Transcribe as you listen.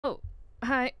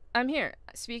Hi, I'm here,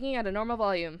 speaking at a normal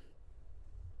volume.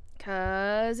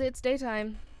 'Cause it's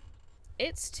daytime.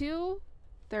 It's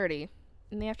 2:30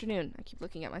 in the afternoon. I keep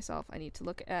looking at myself. I need to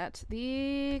look at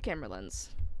the camera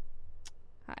lens.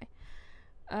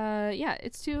 Hi. Yeah,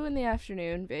 it's 2 in the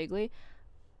afternoon, vaguely.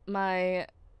 My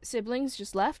siblings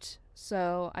just left,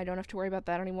 so I don't have to worry about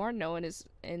that anymore. No one is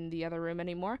in the other room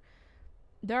anymore.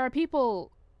 There are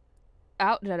people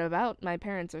out and about. My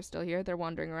parents are still here. They're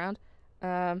wandering around.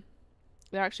 Um,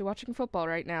 they're actually watching football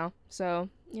right now. So,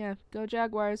 yeah, go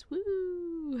Jaguars.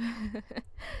 Woo!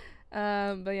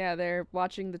 But yeah, they're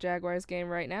watching the Jaguars game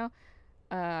right now.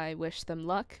 I wish them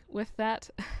luck with that.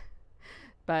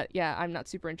 But yeah, I'm not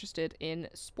super interested in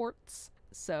sports.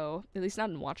 So, at least not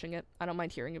in watching it. I don't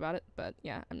mind hearing about it, but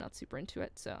yeah, I'm not super into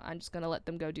it. So, I'm just gonna let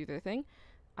them go do their thing.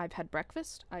 I've had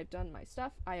breakfast. I've done my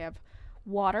stuff. I have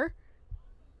water.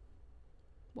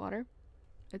 Water.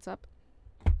 It's up.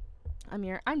 I'm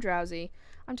here. I'm drowsy.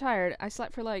 I'm tired. I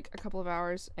slept for like a couple of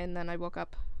hours and then I woke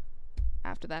up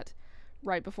after that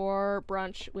right before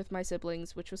brunch with my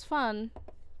siblings, which was fun,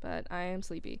 but I am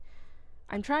sleepy.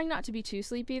 I'm trying not to be too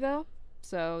sleepy though,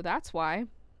 so that's why.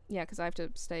 Yeah, because I have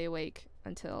to stay awake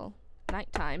until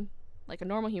nighttime, like a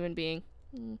normal human being.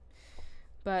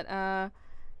 But,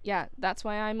 yeah, that's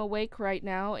why I'm awake right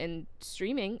now and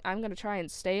streaming. I'm gonna try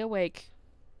and stay awake.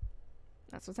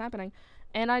 That's what's happening.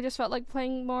 And I just felt like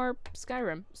playing more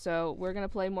Skyrim. So we're gonna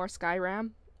play more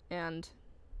Skyrim. And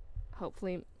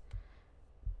hopefully...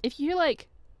 If you hear, like...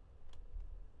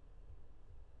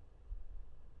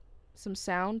 some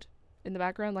sound in the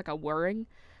background, like a whirring,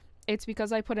 it's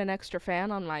because I put an extra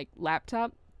fan on my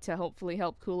laptop to hopefully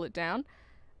help cool it down.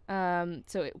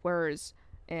 So it whirs.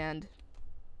 And...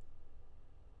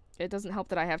 it doesn't help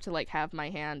that I have to, like, have my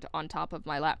hand on top of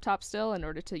my laptop still in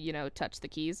order to, you know, touch the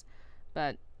keys.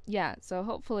 But... yeah, so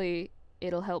hopefully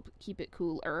it'll help keep it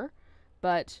cooler,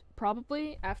 but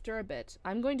probably after a bit,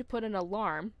 I'm going to put an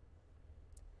alarm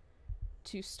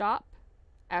to stop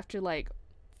after like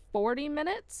 40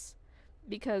 minutes,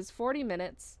 because 40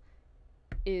 minutes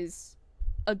is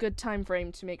a good time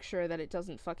frame to make sure that it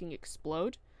doesn't fucking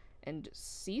explode and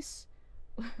cease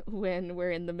when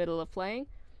we're in the middle of playing.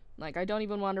 Like, I don't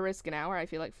even want to risk an hour. I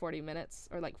feel like 40 minutes,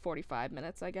 or like 45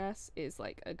 minutes, I guess, is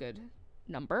like a good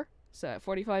number. So at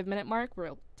 45-minute mark,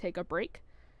 we'll take a break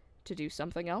to do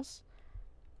something else.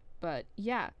 But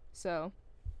yeah, so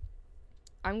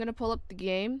I'm gonna pull up the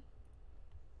game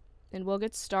and we'll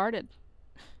get started.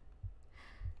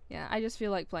 Yeah, I just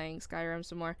feel like playing Skyrim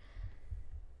some more.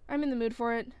 I'm in the mood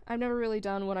for it. I've never really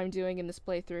done what I'm doing in this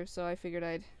playthrough, so I figured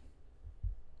I'd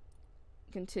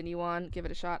continue on, give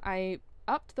it a shot. I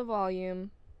upped the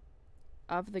volume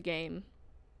of the game,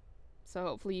 so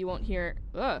hopefully you won't hear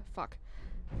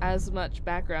as much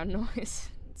background noise.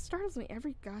 It startles me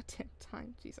every goddamn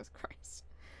time. Jesus Christ.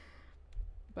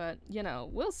 But, you know,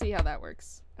 we'll see how that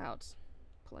works out.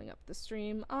 Pulling up the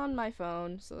stream on my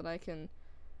phone so that I can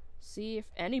see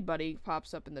if anybody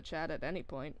pops up in the chat at any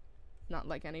point. Not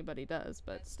like anybody does,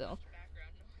 but still.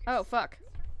 Oh, fuck.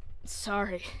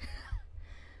 Sorry.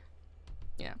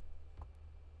 Yeah.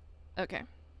 Okay.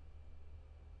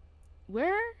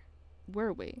 Where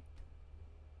were we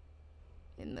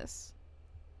in this?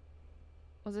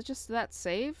 Was it just that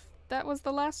save that was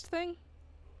the last thing?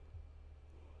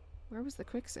 Where was the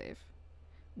quick save?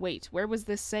 Wait, where was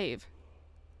this save?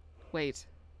 Wait.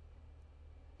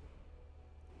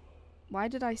 Why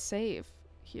did I save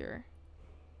here?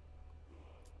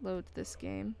 Load this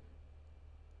game.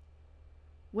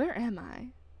 Where am I?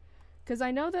 Because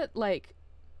I know that, like,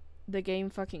 the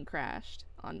game fucking crashed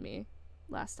on me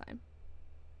last time.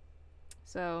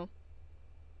 So...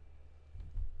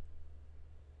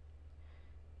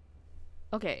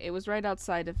 okay, it was right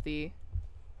outside of the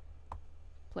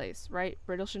place, right?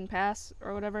 Brittleston Pass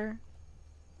or whatever.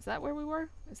 Is that where we were?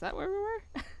 Is that where we were?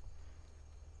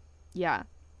 Yeah.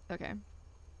 Okay.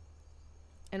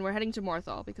 And we're heading to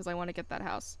Morthal because I want to get that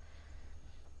house.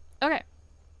 Okay.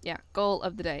 Yeah, goal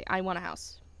of the day. I want a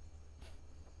house.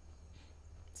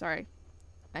 Sorry.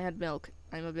 I had milk.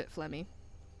 I'm a bit phlegmy.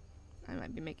 I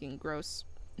might be making gross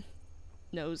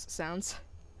nose sounds.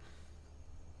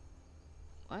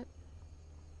 What?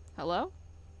 Hello?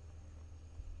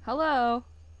 Hello?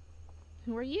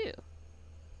 Who are you?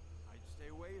 I'd stay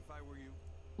away if I were you.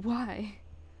 Why?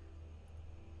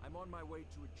 I'm on my way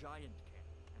to a giant camp,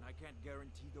 and I can't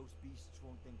guarantee those beasts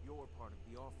won't think you're part of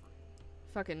the offering.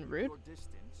 Fucking Keep rude. your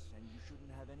distance, and you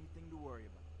shouldn't have anything to worry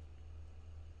about.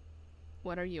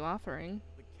 What are you offering?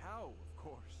 The cow, of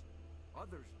course.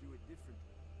 Others do it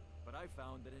differently. But I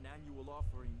found that an annual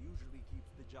offering usually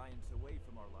keeps the giants away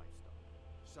from our livestock.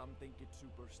 Some think it's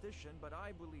superstition, but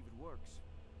I believe it works.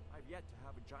 I've yet to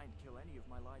have a giant kill any of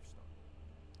my livestock.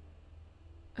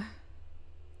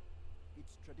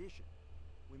 It's tradition.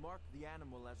 We mark the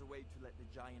animal as a way to let the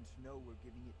giants know we're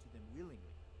giving it to them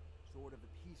willingly. Sort of a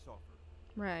peace offering.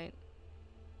 Right.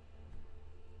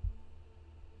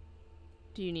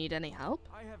 Do you need any help?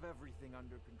 I have everything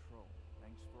under control.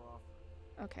 Thanks for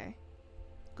offering. Okay.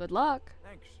 Good luck.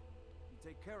 Thanks. You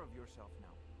take care of yourself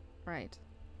now. Right.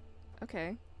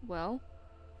 Okay. Well,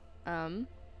 good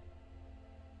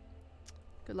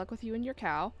luck with you and your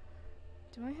cow.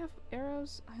 Do I have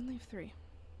arrows? I only have 3.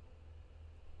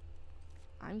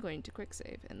 I'm going to quick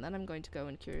save, and then I'm going to go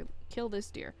and kill this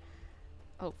deer.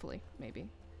 Hopefully, maybe.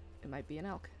 It might be an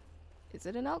elk. Is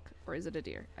it an elk, or is it a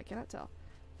deer? I cannot tell.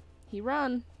 He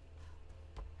run!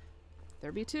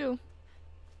 There be 2.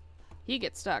 He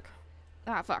gets stuck.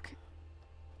 Ah, fuck.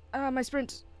 Ah, my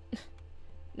sprint!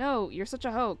 No, you're such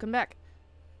a hoe. Come back.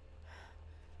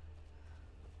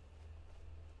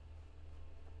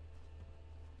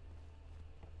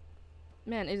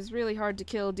 Man, it is really hard to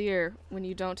kill deer when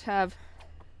you don't have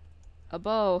a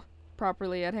bow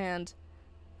properly at hand.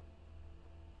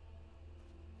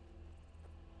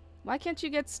 Why can't you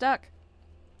get stuck?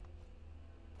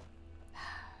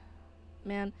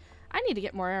 Man, I need to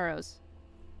get more arrows.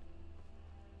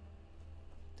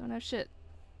 Don't have shit.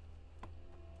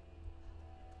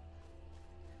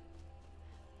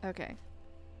 Okay.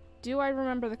 Do I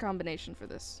remember the combination for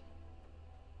this?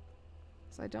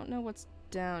 So I don't know what's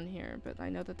down here, but I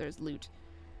know that there's loot.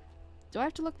 Do I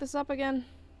have to look this up again?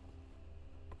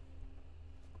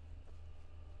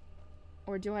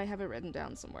 Or do I have it written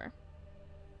down somewhere?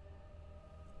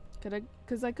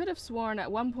 Because I could have sworn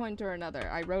at one point or another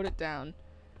I wrote it down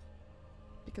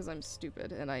because I'm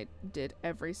stupid and I did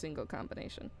every single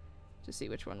combination to see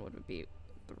which one would be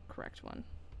the correct one.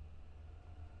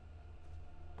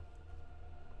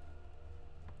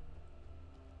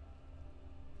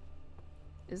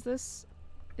 Is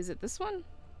it this one?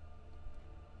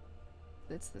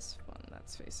 It's this one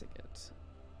that's facing it.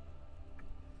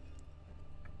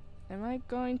 Am I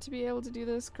going to be able to do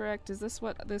this correct? Is this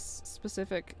what this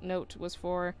specific note was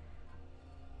for?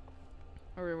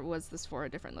 Or was this for a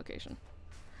different location?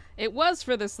 It was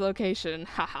for this location!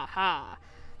 Ha ha ha!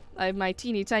 I have my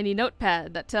teeny tiny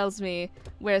notepad that tells me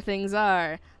where things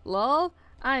are. Lol,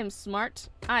 I'm smart.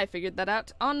 I figured that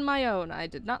out on my own. I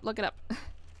did not look it up.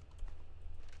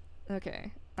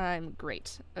 Okay, I'm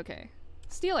great. Okay.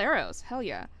 Steel arrows! Hell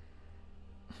yeah.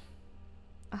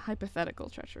 A hypothetical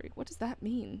treachery. What does that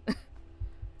mean?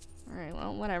 Alright,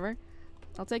 well, whatever.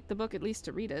 I'll take the book at least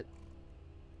to read it.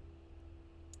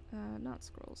 Not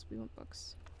scrolls. We want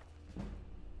books.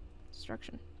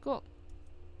 Destruction. Cool.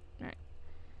 Alright.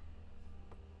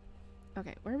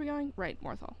 Okay, where are we going? Right,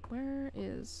 Morthal. Where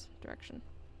is direction?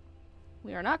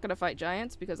 We are not going to fight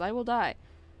giants because I will die.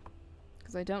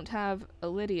 Because I don't have a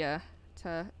Lydia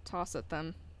to toss at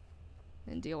them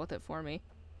and deal with it for me.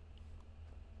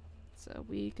 So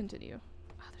we continue.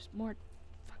 Oh, there's more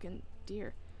fucking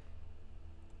deer.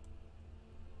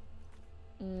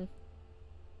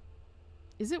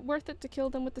 Is it worth it to kill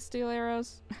them with the steel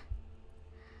arrows? Is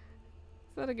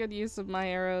that a good use of my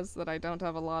arrows that I don't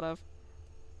have a lot of?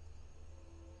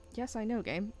 Yes, I know,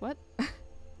 game. What?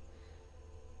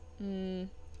 Not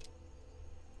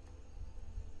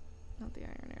the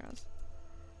iron arrows.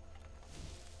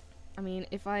 I mean,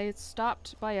 if I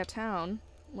stopped by a town,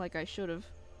 like I should have,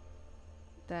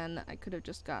 then I could have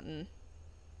just gotten...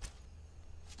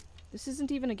 This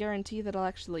isn't even a guarantee that I'll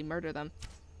actually murder them,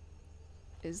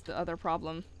 is the other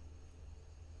problem.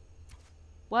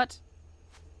 What?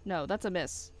 No, that's a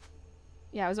miss.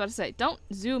 Yeah, I was about to say, don't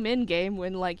zoom in game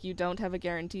when, like, you don't have a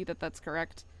guarantee that that's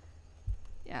correct.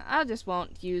 Yeah, I just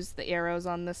won't use the arrows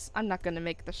on this. I'm not gonna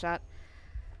make the shot.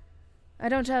 I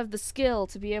don't have the skill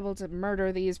to be able to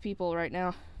murder these people right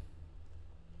now.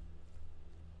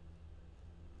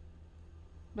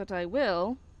 But I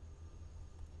will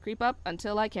creep up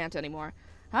until I can't anymore.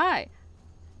 Hi!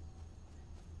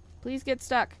 Please get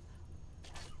stuck.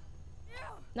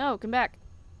 No, come back.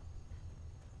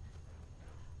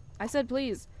 I said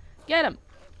please. Get him!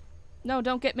 No,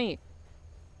 don't get me.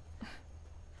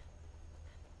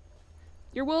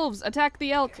 Your wolves! Attack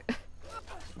the elk!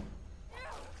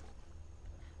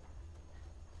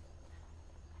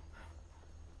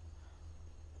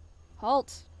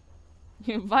 Halt!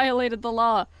 You violated the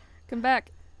law. Come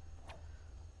back.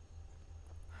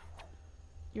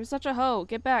 You're such a hoe.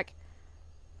 Get back.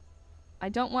 I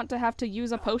don't want to have to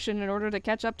use a potion in order to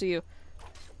catch up to you.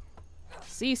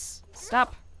 Cease.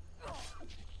 Stop.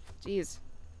 Jeez.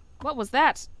 What was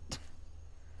that?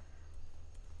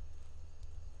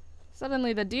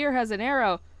 Suddenly the deer has an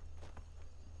arrow.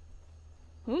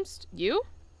 Whomst? You?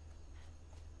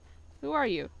 Who are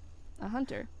you? A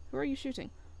hunter. Who are you shooting?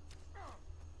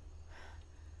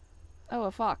 Oh,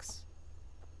 a fox.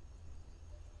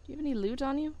 Do you have any loot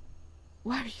on you?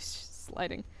 Why are you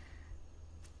sliding?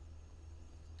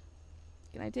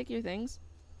 Can I take your things?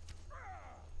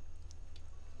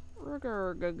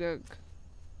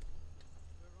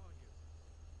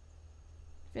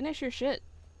 Finish your shit.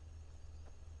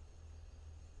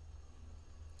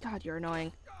 God, you're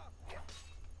annoying.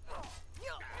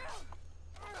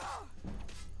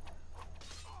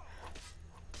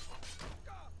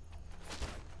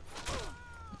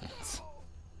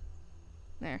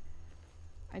 There.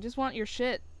 I just want your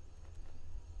shit.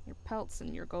 Your pelts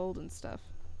and your gold and stuff.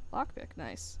 Lockpick,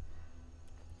 nice.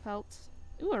 Pelt.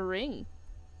 Ooh, a ring.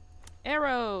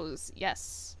 Arrows!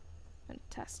 Yes.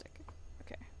 Fantastic.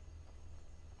 Okay.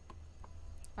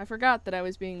 I forgot that I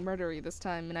was being murdery this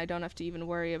time, and I don't have to even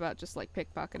worry about just, like,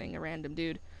 pickpocketing a random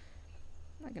dude.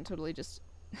 I can totally just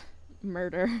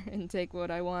murder and take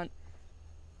what I want.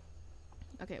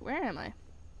 Okay, where am I?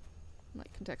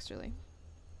 Like, contextually.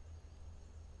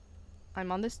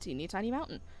 I'm on this teeny tiny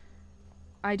mountain.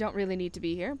 I don't really need to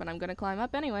be here, but I'm gonna climb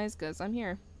up anyways, because I'm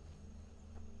here.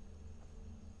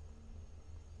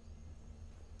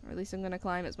 Or at least I'm gonna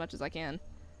climb as much as I can.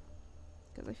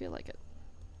 Because I feel like it.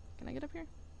 Can I get up here?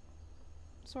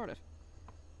 Sort of.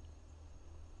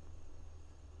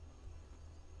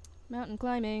 Mountain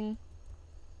climbing.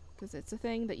 Because it's a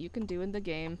thing that you can do in the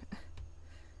game.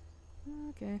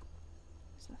 Okay.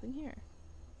 There's nothing here.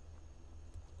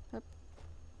 Up.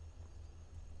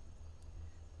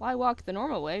 Why walk the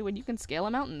normal way when you can scale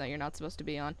a mountain that you're not supposed to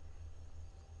be on?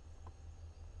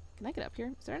 Can I get up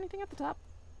here? Is there anything at the top?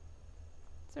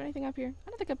 Is there anything up here? I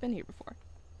don't think I've been here before.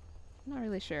 I'm not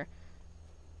really sure.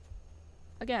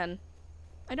 Again,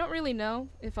 I don't really know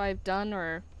if I've done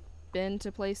or been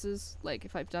to places, like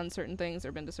if I've done certain things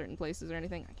or been to certain places or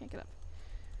anything. I can't get up.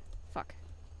 Fuck.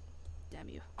 Damn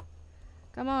you.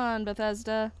 Come on,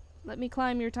 Bethesda. Let me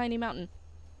climb your tiny mountain.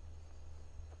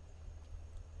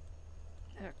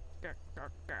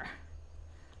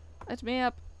 Let me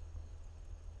up.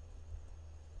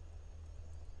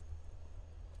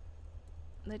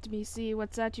 Let me see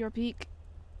what's at your peak.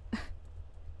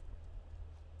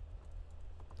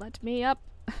 Let me up.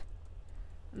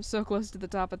 I'm so close to the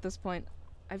top at this point.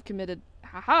 I've committed.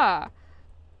 Haha!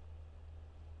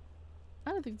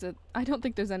 I don't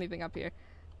think there's anything up here.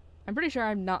 I'm pretty sure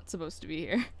I'm not supposed to be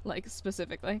here. Like,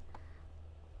 specifically.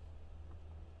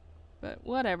 But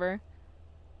whatever.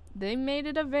 They made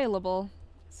it available.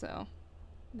 So,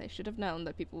 they should have known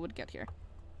that people would get here.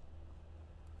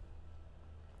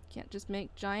 Can't just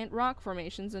make giant rock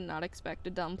formations and not expect a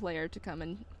dumb player to come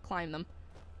and climb them.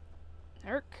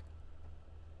 Herk.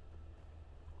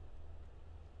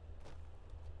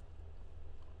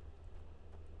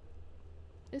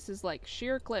 This is like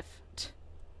sheer cliff.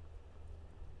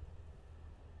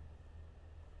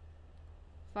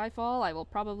 If I fall, I will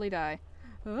probably die.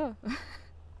 Oh.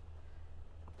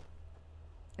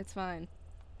 It's fine.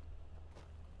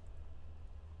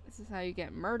 This is how you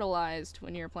get myrtleized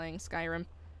when you're playing Skyrim.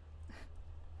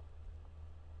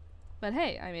 But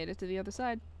hey, I made it to the other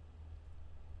side.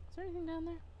 Is there anything down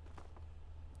there?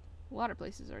 Water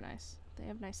places are nice. They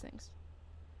have nice things.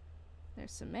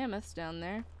 There's some mammoths down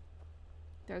there.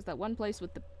 There's that one place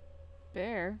with the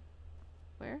bear.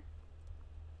 Where?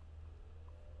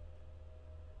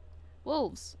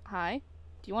 Wolves. Hi.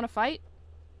 Do you want to fight?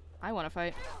 I want to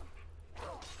fight.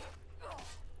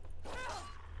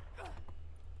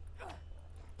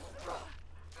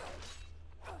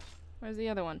 Where's the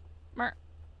other one? Mer.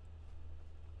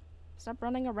 Stop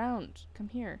running around. Come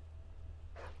here.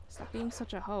 Stop being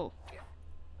such a hoe.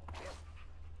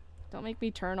 Don't make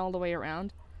me turn all the way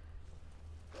around.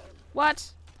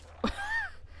 What?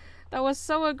 That was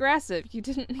so aggressive. You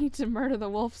didn't need to murder the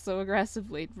wolf so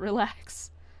aggressively.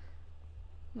 Relax.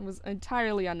 It was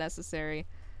entirely unnecessary.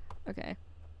 Okay.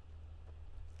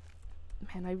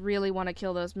 Man, I really want to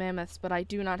kill those mammoths, but I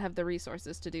do not have the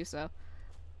resources to do so.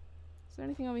 Is there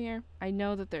anything over here? I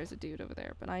know that there's a dude over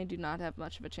there, but I do not have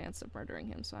much of a chance of murdering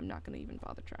him, so I'm not going to even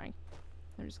bother trying.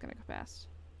 I'm just going to go past.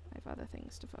 I have other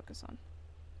things to focus on.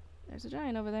 There's a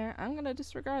giant over there. I'm going to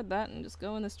disregard that and just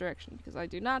go in this direction, because I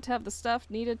do not have the stuff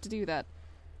needed to do that.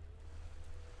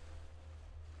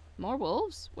 More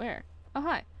wolves? Where? Oh,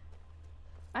 hi.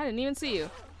 I didn't even see you.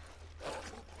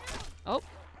 Oh.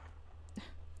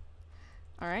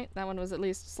 Alright, that one was at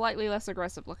least slightly less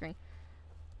aggressive looking.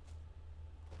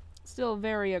 Still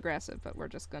very aggressive, but we're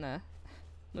just gonna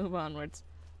move onwards.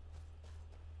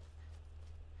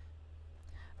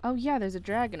 Oh yeah, there's a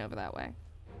dragon over that way.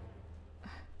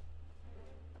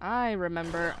 I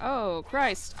remember. Oh,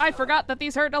 Christ. I forgot that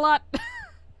these hurt a lot.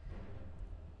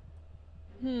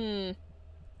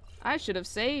 I should have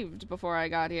saved before I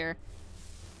got here.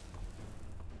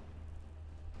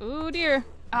 Ooh, dear.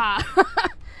 Ah.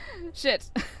 Shit.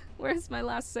 Where's my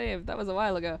last save? That was a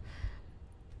while ago.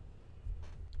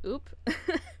 Oop.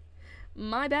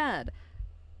 My bad.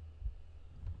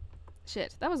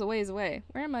 Shit, that was a ways away.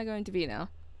 Where am I going to be now?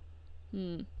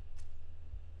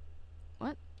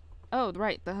 What? Oh,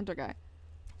 right, the hunter guy.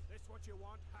 This what you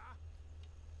want, huh?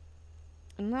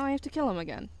 And now I have to kill him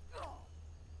again.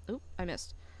 Oop, I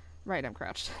missed. Right, I'm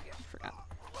crouched. I forgot.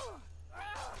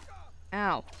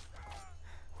 Ow.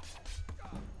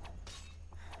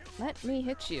 Let me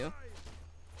hit you.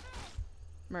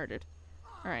 Murdered.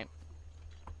 Alright.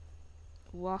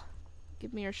 Wah.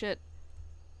 Give me your shit.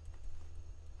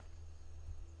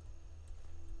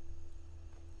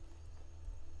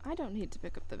 I don't need to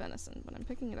pick up the venison, but I'm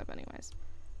picking it up anyways.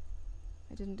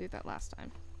 I didn't do that last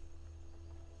time.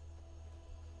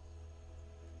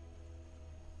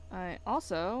 I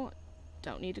also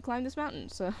don't need to climb this mountain,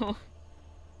 so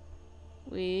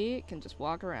we can just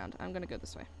walk around. I'm gonna go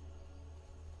this way.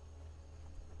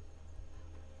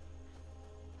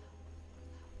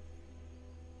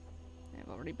 I've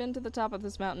already been to the top of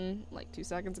this mountain like 2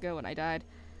 seconds ago when I died.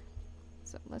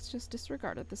 So let's just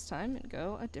disregard it this time and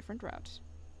go a different route.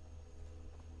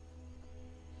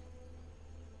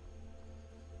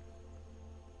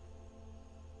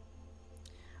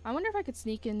 I wonder if I could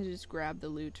sneak in and just grab the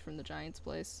loot from the giant's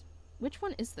place. Which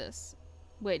one is this?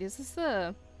 Wait, is this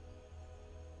the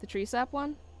tree sap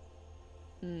one?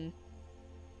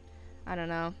 I don't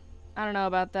know. I don't know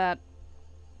about that.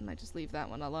 I might just leave that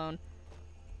one alone.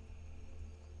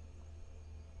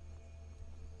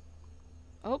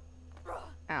 Oh.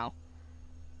 Ow.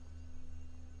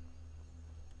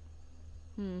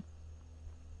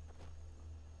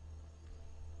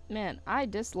 Man, I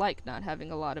dislike not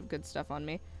having a lot of good stuff on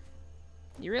me.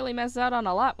 You really mess out on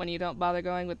a lot when you don't bother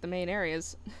going with the main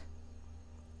areas.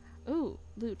 Ooh,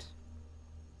 loot.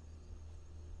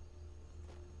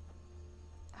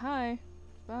 Hi.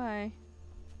 Bye.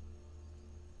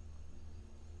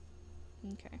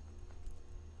 Okay.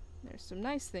 There's some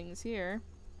nice things here.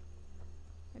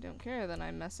 I don't care that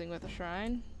I'm messing with a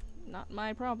shrine. Not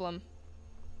my problem.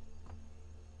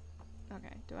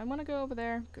 Okay, do I want to go over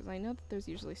there? Because I know that there's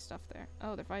usually stuff there.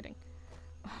 Oh, they're fighting.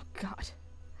 Oh, God.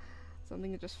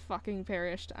 Something that just fucking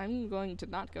perished. I'm going to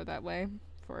not go that way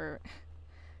for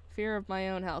fear of my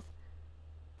own health.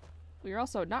 We are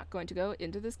also not going to go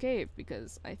into this cave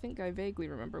because I think I vaguely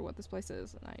remember what this place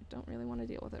is and I don't really want to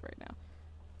deal with it right now.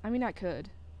 I mean, I could.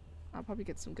 I'll probably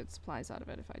get some good supplies out of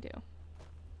it if I do.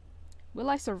 Will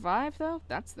I survive, though?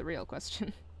 That's the real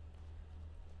question.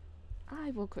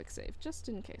 I will quick save, just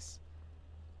in case.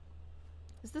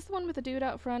 Is this the one with the dude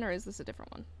out front, or is this a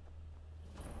different one?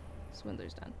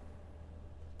 Swindler's done.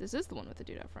 This is the one with the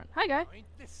dude out front. Hi, guy! Ain't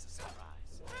this a surprise?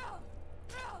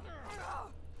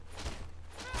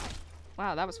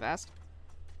 Wow, that was fast.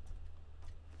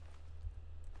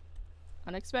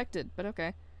 Unexpected, but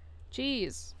okay.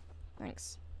 Cheese!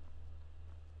 Thanks.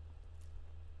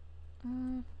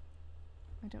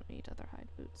 I don't need other hide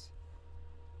boots.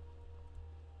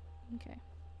 Okay.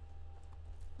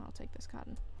 I'll take this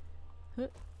cotton. Huh.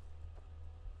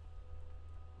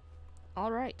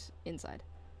 Alright, inside.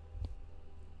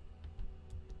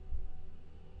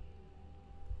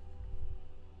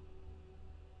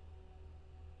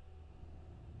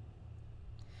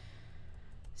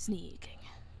 Sneaking.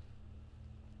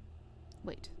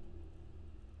 Wait.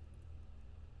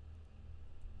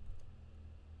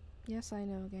 Yes, I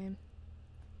know, game.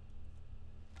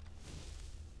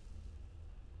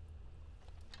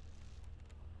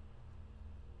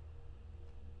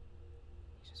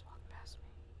 You just walked past me.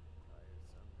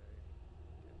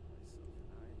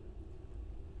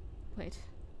 Wait.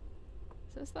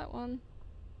 Is this that one?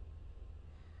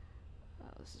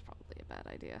 Oh, this is probably a bad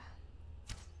idea.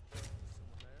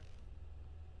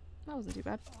 That wasn't too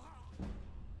bad.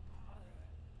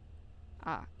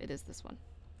 Ah, it is this one.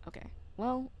 Okay.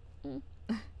 Well,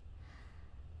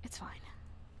 it's fine.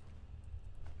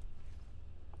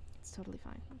 It's totally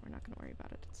fine. We're not gonna worry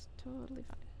about it. It's totally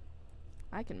fine.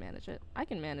 I can manage it. I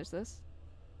can manage this.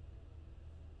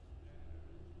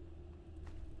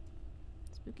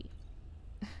 Spooky.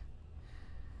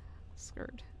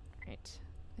 Scared. Right.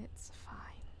 It's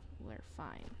fine. We're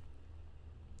fine.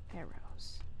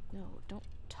 Arrows. No, don't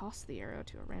toss the arrow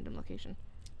to a random location.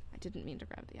 I didn't mean to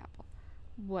grab the apple.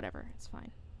 Whatever, it's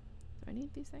fine. Do I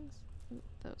need these things? Ooh,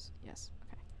 those. Yes.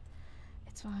 Okay.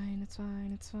 It's fine, it's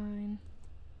fine, it's fine.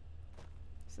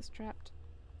 Is this trapped?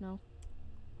 No.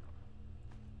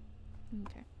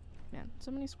 Okay. Man,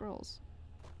 so many scrolls.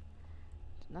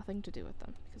 Nothing to do with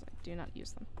them, because I do not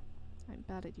use them. I'm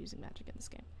bad at using magic in this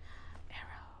game.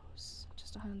 Arrows.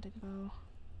 Just a hunting bow.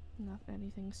 Not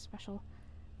anything special,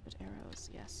 but arrows,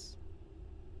 yes.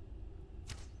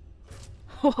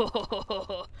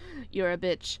 You're a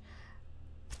bitch.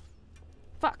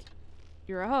 Fuck.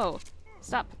 You're a hoe.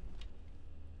 Stop.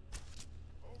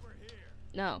 Over here.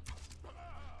 No.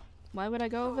 Why would I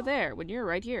go over there when you're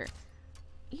right here?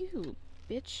 You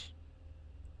bitch.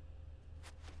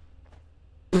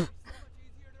 So much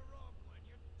easier to rob when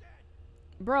you're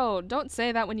dead. Bro, don't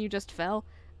say that when you just fell.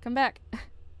 Come back.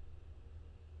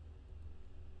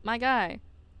 My guy.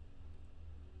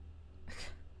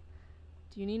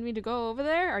 Do you need me to go over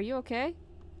there? Are you okay?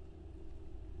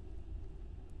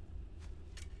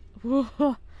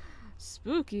 Whoa.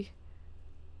 Spooky.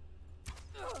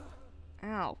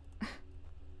 Ow.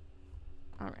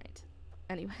 Alright.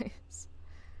 Anyways.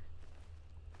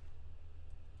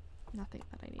 Nothing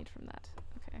that I need from that.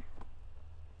 Okay.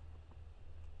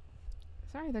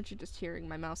 Sorry that you're just hearing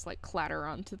my mouse like clatter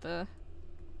onto the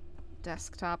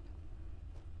desktop.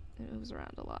 It moves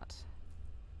around a lot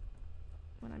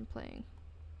when I'm playing.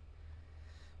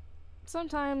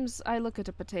 Sometimes I look at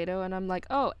a potato and I'm like,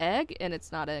 oh, egg? And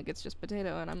it's not egg, it's just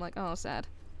potato. And I'm like, oh, sad.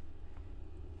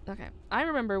 Okay, I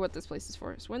remember what this place is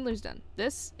for. Swindler's Den.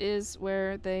 This is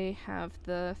where they have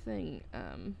the thing,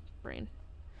 brain.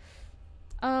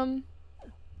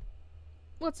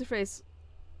 What's her face?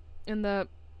 In the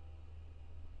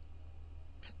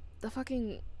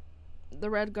fucking, the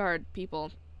Red Guard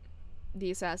people.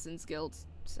 The Assassin's Guild.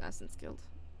 Assassin's Guild.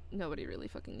 Nobody really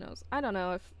fucking knows. I don't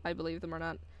know if I believe them or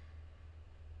not.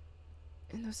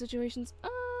 In those situations,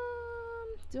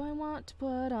 do I want to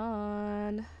put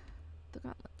on the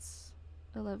gauntlets?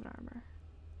 11 armor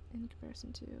in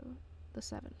comparison to the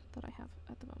 7 that I have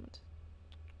at the moment.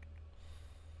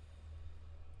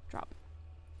 Drop.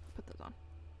 Put those on.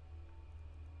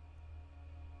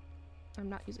 I'm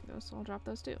not using those, so I'll drop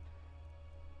those too.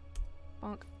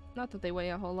 Bonk. Not that they weigh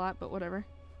a whole lot, but whatever.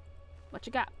 What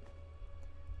you got?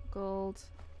 Gold.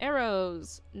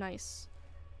 Arrows! Nice.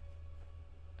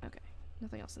 Okay.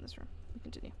 Nothing else in this room. We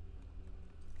continue.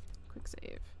 Quick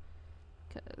save.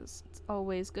 Because it's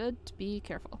always good to be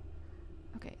careful.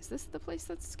 Okay, is this the place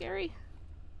that's scary?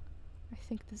 I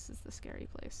think this is the scary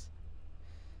place.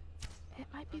 It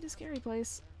might be the scary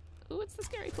place. Ooh, it's the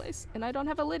scary place. And I don't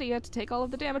have a Lydia to take all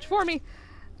of the damage for me.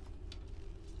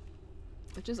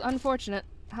 Which is unfortunate.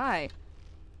 Hi.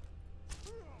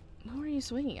 Who are you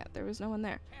swinging at? There was no one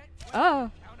there. Oh!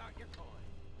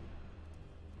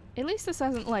 At least this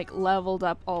hasn't, like, leveled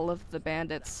up all of the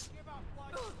bandits.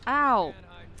 Ow!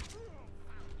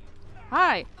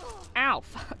 Hi! Ow,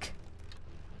 fuck.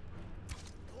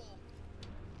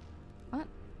 What?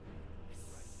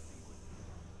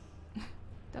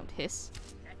 Don't hiss.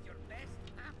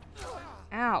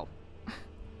 Ow.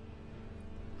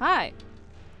 Hi!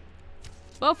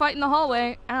 Bow fight in the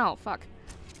hallway. Ow, fuck.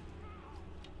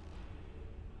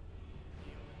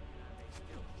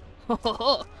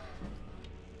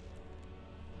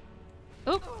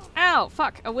 Oh, ow,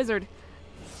 fuck, a wizard.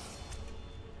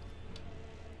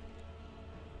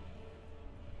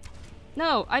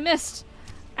 No, I missed.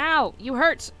 Ow, you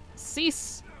hurt.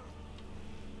 Cease.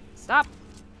 Stop.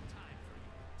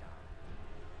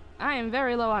 I am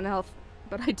very low on health,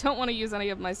 but I don't want to use any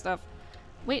of my stuff.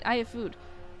 Wait, I have food.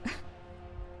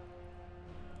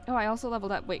 Oh, I also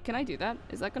leveled up. Wait, can I do that?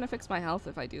 Is that gonna fix my health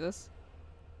if I do this?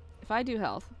 If I do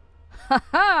health.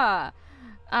 Haha!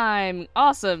 I'm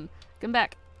awesome! Come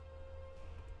back.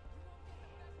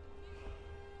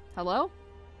 Hello?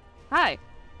 Hi!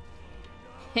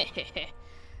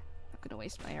 Not gonna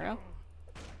waste my arrow.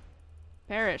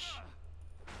 Perish.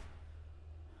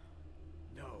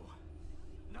 No,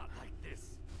 not like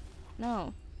this.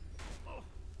 No.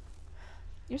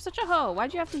 You're such a hoe.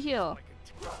 Why'd you have to heal?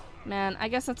 Man, I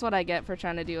guess that's what I get for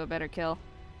trying to do a better kill.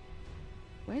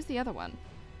 Where's the other one?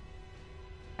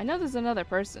 I know there's another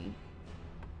person.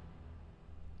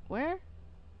 Where?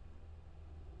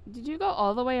 Did you go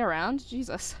all the way around?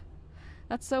 Jesus.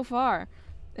 That's so far.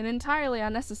 And entirely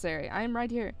unnecessary. I am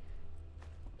right here.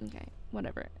 Okay,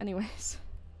 whatever. Anyways.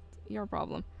 Your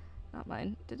problem. Not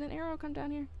mine. Did an arrow come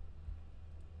down here?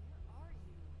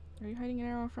 Are you hiding an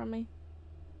arrow from me?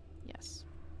 Yes.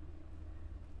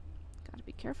 Gotta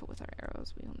be careful with our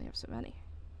arrows. We only have so many.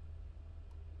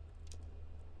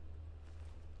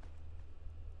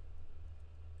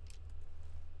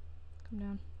 Come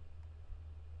down.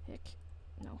 Hick.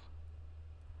 No.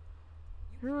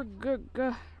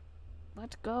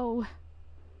 Let go.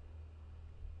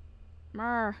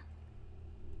 Mer.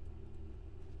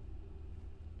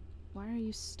 Why are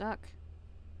you stuck?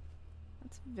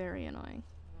 That's very annoying.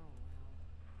 Oh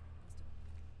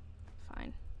well.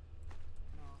 Fine.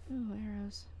 Must have Ooh,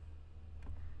 arrows.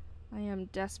 I am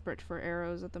desperate for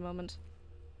arrows at the moment.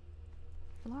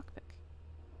 A lockpick.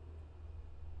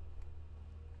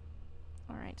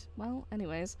 Alright, well,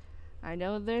 anyways. I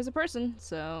know there's a person,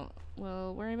 so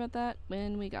we'll worry about that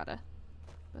when we gotta.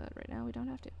 But right now we don't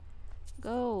have to.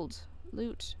 Gold.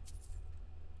 Loot.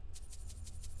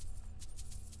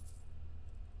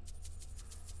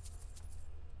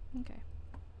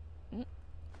 Okay.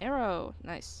 Arrow.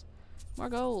 Nice. More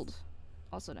gold.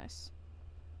 Also nice.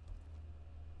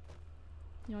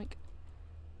 Yoink.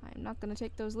 I'm not gonna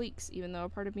take those leeks, even though a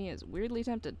part of me is weirdly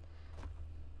tempted.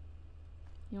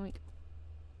 Yoink.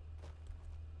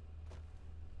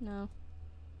 No.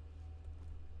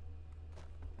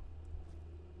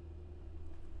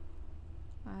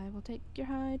 I will take your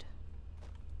hide.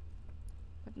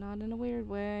 But not in a weird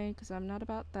way, because I'm not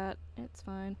about that. It's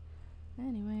fine.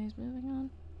 Anyways, moving on.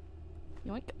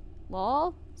 Yoink.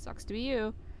 Lol. Sucks to be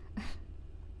you.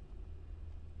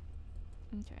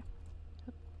 Okay.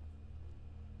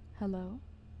 Hello?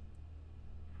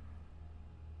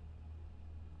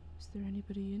 Is there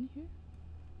anybody in here?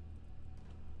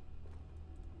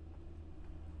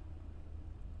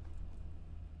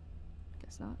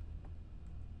 Guess not.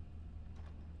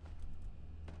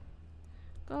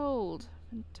 Gold.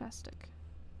 Fantastic.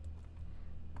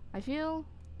 I feel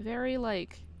very,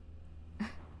 like,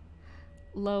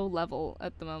 low level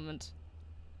at the moment.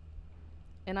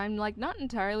 And I'm, like, not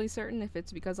entirely certain if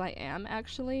it's because I am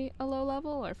actually a low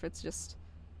level or if it's just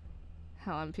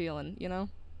how I'm feeling, you know?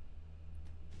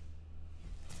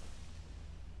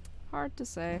 Hard to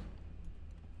say.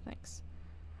 Thanks.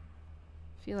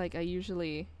 I feel like I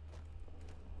usually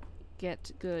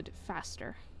get good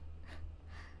faster.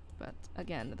 But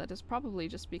again, that is probably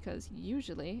just because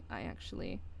usually I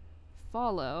actually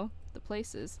follow the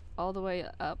places all the way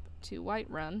up to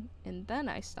Whiterun, and then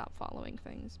I stop following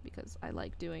things because I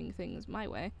like doing things my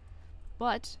way.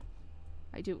 But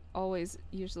I do always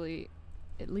usually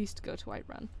at least go to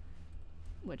Whiterun,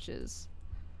 which is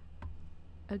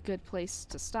a good place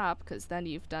to stop because then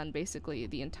you've done basically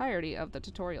the entirety of the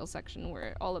tutorial section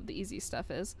where all of the easy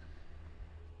stuff is.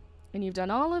 And you've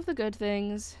done all of the good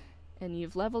things, and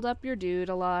you've leveled up your dude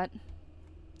a lot.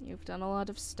 You've done a lot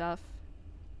of stuff.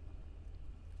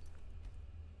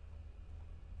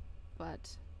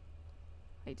 But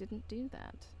I didn't do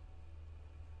that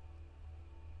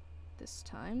this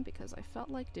time because I felt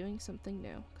like doing something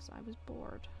new because I was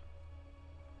bored.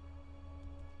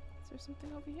 Is there something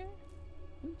over here?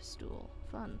 Ooh, stool.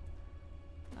 Fun.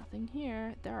 Nothing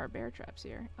here. There are bear traps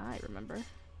here. I remember.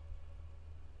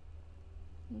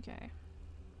 Okay.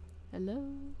 Hello?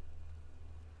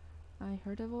 I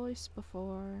heard a voice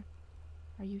before.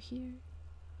 Are you here?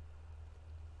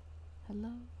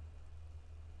 Hello?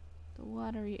 The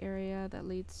watery area that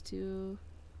leads to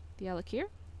the Alakir?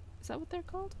 Is that what they're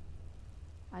called?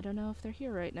 I don't know if they're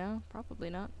here right now. Probably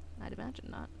not. I'd imagine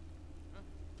not.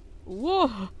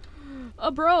 Whoa!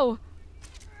 Bro!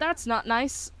 That's not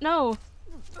nice. No!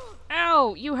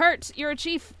 Ow! You hurt! You're a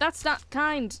chief! That's not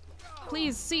kind!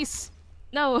 Please, cease!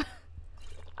 No!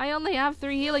 I only have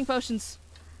 3 healing potions.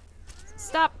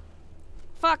 Stop!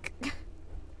 Fuck!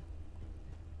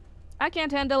 I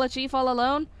can't handle a chief all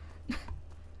alone.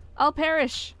 I'll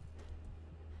perish.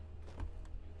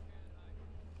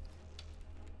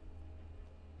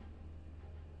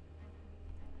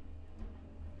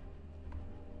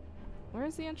 Where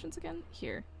is the entrance again?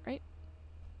 Here, right?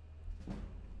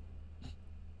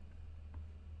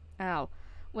 Ow.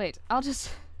 Wait, I'm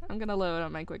gonna load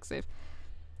on my quick save.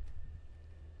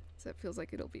 So it feels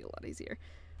like it'll be a lot easier.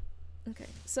 Okay,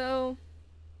 so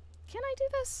can I do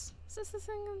this? Is this the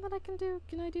thing that I can do?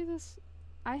 Can I do this?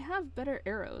 I have better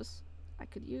arrows. I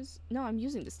could use... No, I'm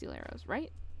using the steel arrows,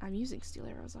 right? I'm using steel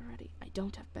arrows already. I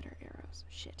don't have better arrows.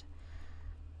 Shit.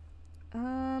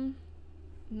 And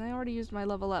I already used my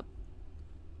level up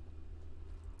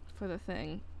for the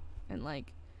thing. And,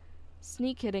 like,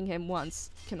 sneak hitting him once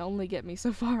can only get me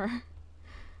so far.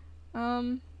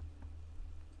 Can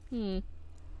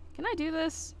I do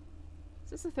this?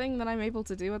 Is this a thing that I'm able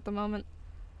to do at the moment?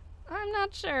 I'm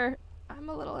not sure. I'm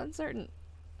a little uncertain.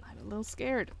 I'm a little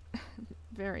scared.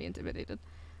 Very intimidated.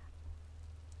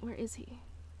 Where is he?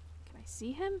 Can I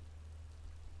see him?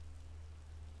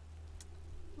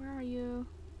 Where are you?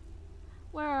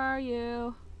 Where are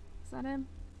you? Is that him?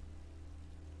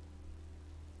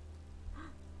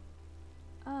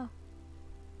 Oh.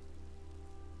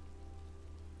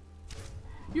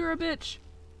 You're a bitch!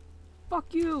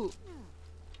 Fuck you!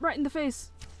 Right in the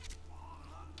face!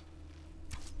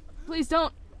 Please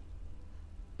don't!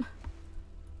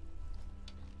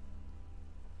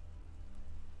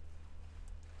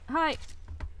 hi.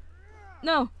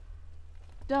 No.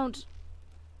 Don't.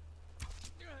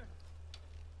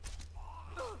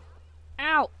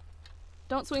 Ow.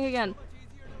 Don't swing again. Much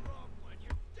easier to rob when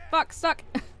you're dead. Fuck, stuck.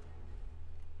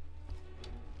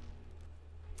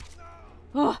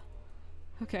 Oh.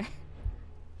 Okay.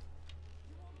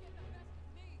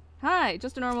 Hi,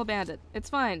 just a normal bandit. It's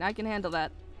fine, I can handle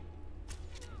that.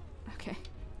 Okay.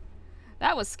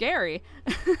 That was scary.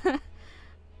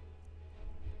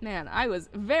 Man, I was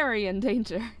very in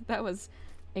danger. That was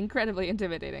incredibly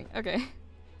intimidating. Okay.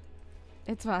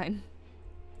 It's fine.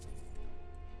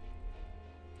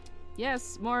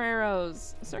 Yes, more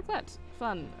arrows. A circlet.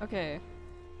 Fun. Okay.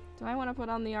 Do I want to put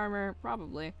on the armor?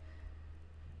 Probably.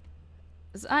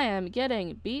 'Cause I am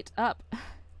getting beat up.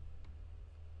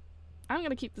 I'm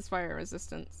gonna keep this fire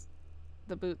resistance.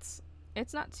 The boots.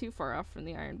 It's not too far off from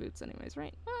the iron boots anyways,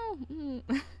 right? Well,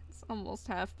 it's almost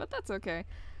half, but that's okay.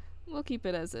 We'll keep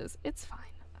it as is. It's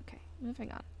fine. Okay,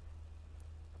 moving on.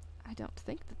 I don't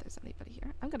think that there's anybody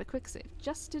here. I'm gonna quick save,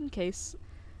 just in case.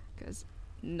 Because,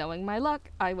 knowing my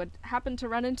luck, I would happen to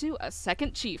run into a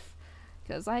second chief.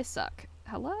 Because I suck.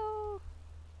 Hello?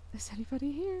 Is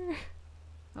anybody here?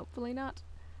 Hopefully not.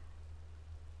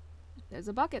 There's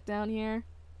a bucket down here.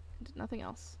 And nothing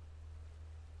else.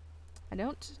 I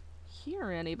don't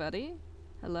hear anybody.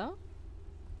 Hello?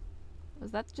 Was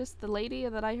that just the lady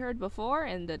that I heard before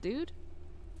and the dude?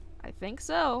 I think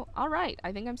so. Alright,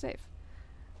 I think I'm safe.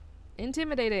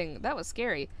 Intimidating. That was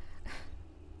scary.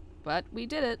 But we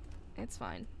did it. It's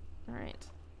fine. Alright.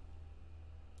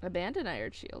 Abandoned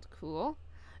iron shield. Cool.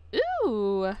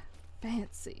 Ooh!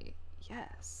 Fancy.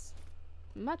 Yes.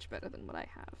 Much better than what I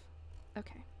have.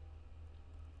 Okay.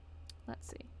 Let's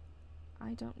see.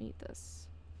 I don't need this.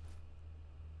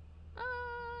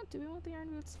 Do we want the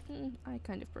iron boots? I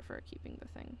kind of prefer keeping the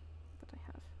thing that I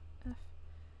have.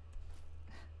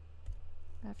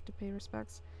 I have to pay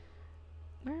respects.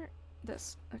 Where?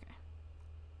 This. Okay.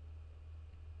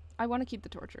 I want to keep the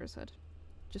torturer's hood.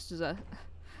 Just as a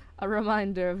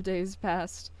reminder of days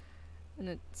past. And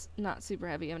it's not super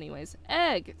heavy anyways.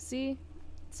 Egg! See?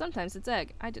 Sometimes it's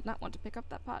egg. I did not want to pick up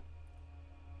that pot.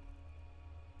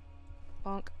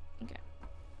 Bonk. Okay.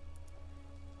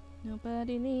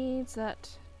 Nobody needs that.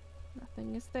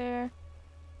 Nothing is there.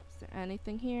 Is there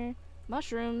anything here?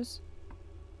 Mushrooms.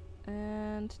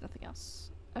 And nothing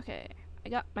else. Okay. I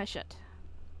got my shit.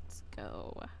 Let's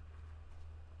go.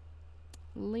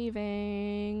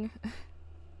 Leaving.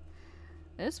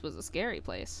 This was a scary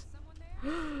place.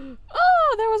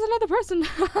 Oh, there was another person!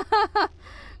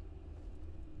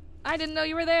 I didn't know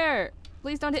you were there!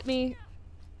 Please don't hit me.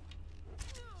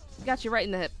 Got you right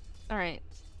in the hip. Alright.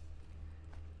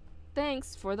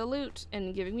 Thanks for the loot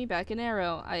and giving me back an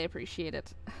arrow. I appreciate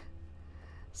it.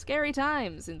 Scary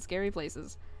times in scary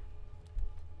places.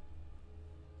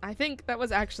 I think that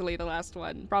was actually the last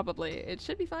one. Probably. It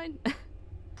should be fine.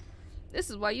 This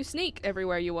is why you sneak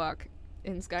everywhere you walk.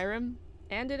 In Skyrim.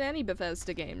 And in any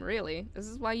Bethesda game, really. This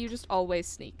is why you just always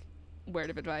sneak. Word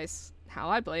of advice. How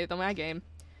I play my game.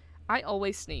 I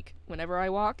always sneak whenever I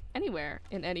walk anywhere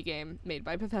in any game made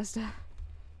by Bethesda.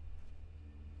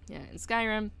 Yeah, in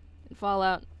Skyrim, in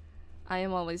Fallout, I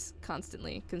am always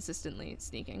consistently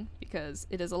sneaking because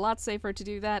it is a lot safer to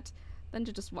do that than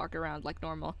to just walk around like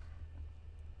normal.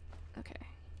 Okay.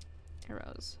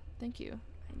 Arrows. Thank you.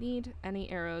 I need any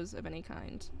arrows of any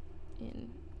kind in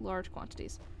large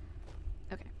quantities.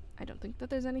 Okay. I don't think that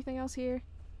there's anything else here.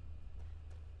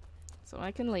 So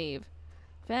I can leave.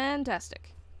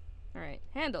 Fantastic. Alright.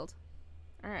 Handled.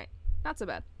 Alright. Not so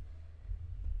bad.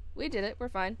 We did it. We're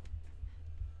fine.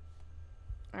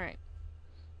 Alright.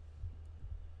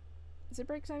 Is it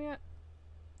break time yet?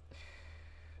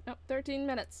 Nope. 13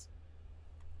 minutes.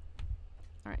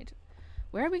 Alright.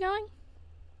 Where are we going?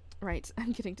 Right.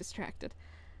 I'm getting distracted.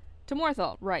 To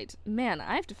Morthal. Right. Man,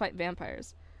 I have to fight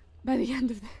vampires by the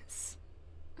end of this.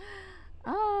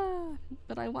 Ah,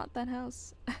 but I want that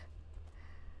house.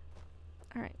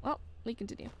 Alright, well, we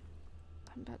continue.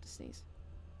 I'm about to sneeze.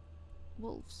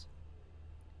 Wolves.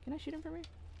 Can I shoot him from here?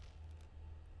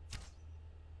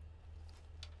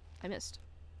 I missed.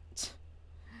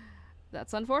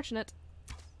 That's unfortunate.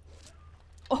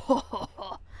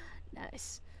 Oh,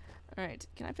 nice. Alright,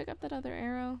 can I pick up that other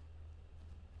arrow?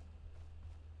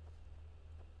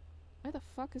 Where the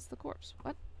fuck is the corpse?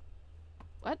 What?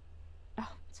 What?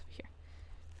 Oh, it's over here.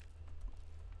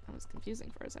 That was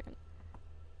confusing for a second.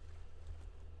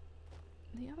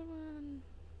 The other one...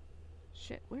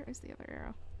 Shit, where is the other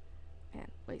arrow? Man,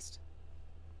 waste.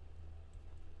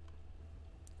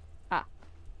 Ah.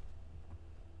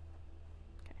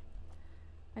 Okay.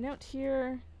 I don't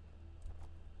hear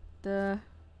the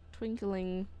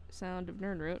twinkling sound of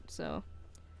Nernroot, so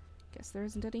guess there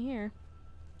isn't any here.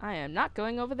 I am not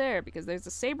going over there because there's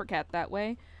a saber cat that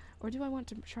way. Or do I want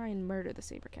to try and murder the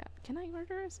saber cat? Can I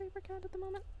murder a saber cat at the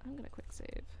moment? I'm gonna quick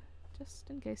save, just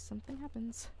in case something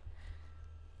happens.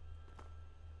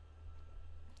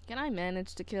 Can I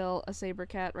manage to kill a saber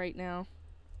cat right now?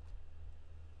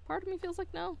 Part of me feels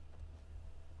like no,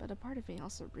 but a part of me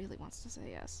also really wants to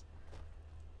say yes.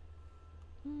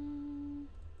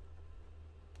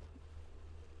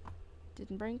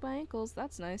 Didn't break my ankles,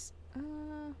 that's nice. I'm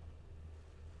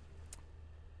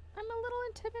a little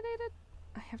intimidated.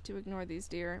 I have to ignore these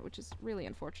deer, which is really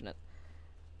unfortunate.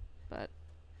 But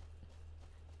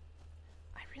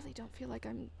I really don't feel like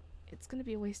it's gonna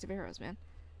be a waste of arrows, man.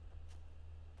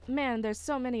 Man, there's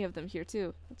so many of them here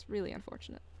too. That's really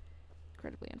unfortunate.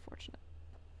 Incredibly unfortunate.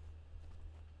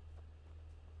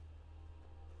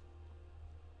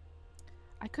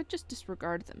 I could just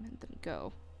disregard them and then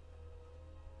go.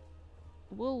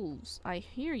 Wolves, I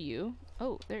hear you.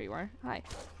 Oh, there you are. Hi.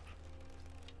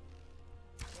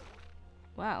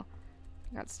 Wow.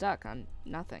 I got stuck on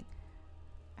nothing.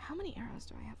 How many arrows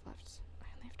do I have left? I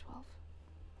only have 12.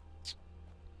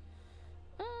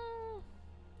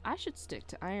 I should stick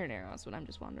to iron arrows when I'm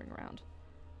just wandering around.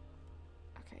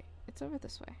 Okay, it's over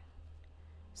this way.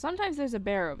 Sometimes there's a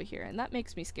bear over here, and that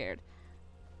makes me scared.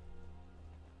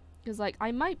 Because, like,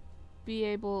 I might be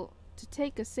able to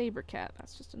take a saber cat.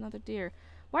 That's just another deer.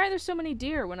 Why are there so many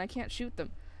deer when I can't shoot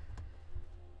them?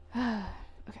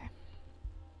 Okay.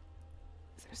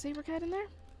 Is there a saber cat in there?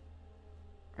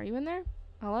 Are you in there?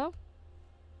 Hello?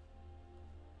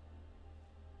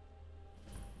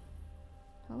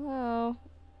 Hello?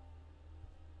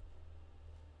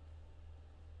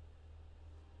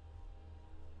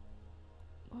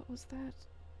 What was that?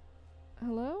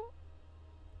 Hello?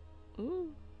 Ooh.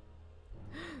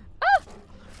 Ah!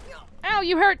 Ow,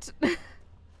 you hurt!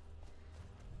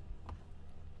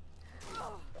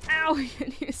 Ow,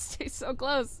 you stay so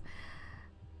close.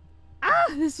 Ah,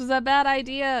 this was a bad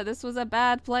idea. This was a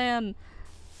bad plan.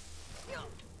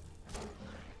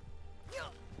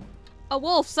 A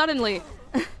wolf, suddenly.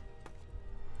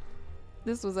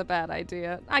 This was a bad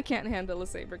idea. I can't handle a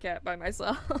saber cat by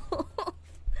myself.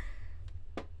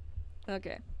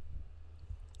 Okay.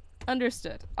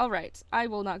 Understood. Alright, I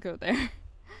will not go there.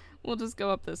 We'll just go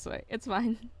up this way. It's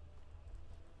fine.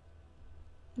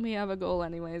 We have a goal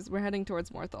anyways. We're heading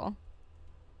towards Morthal.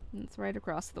 It's right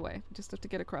across the way. We just have to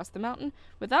get across the mountain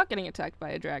without getting attacked by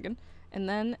a dragon, and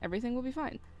then everything will be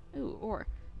fine. Ooh, ore.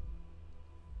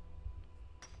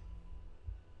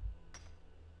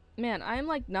 Man, I'm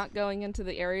like not going into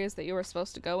the areas that you were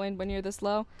supposed to go in when you're this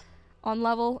low on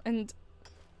level and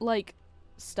like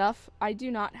stuff. I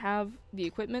do not have the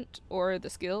equipment or the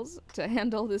skills to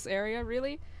handle this area,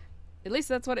 really. At least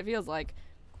that's what it feels like.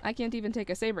 I can't even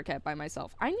take a saber cat by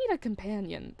myself. I need a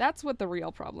companion. That's what the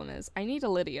real problem is. I need a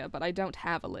Lydia, but I don't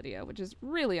have a Lydia, which is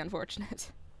really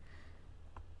unfortunate.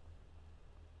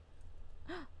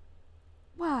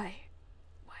 Why?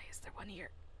 Why is there one here?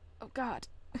 Oh god.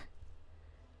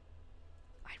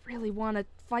 I really want to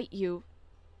fight you,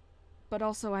 but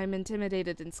also I'm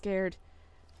intimidated and scared.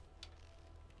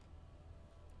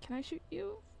 Can I shoot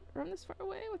you from this far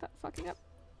away without fucking up?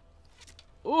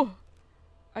 Oh!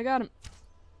 I got him.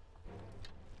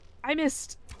 I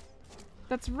missed.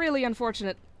 That's really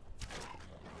unfortunate.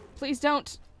 Please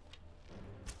don't.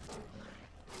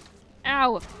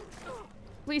 Ow.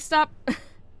 Please stop.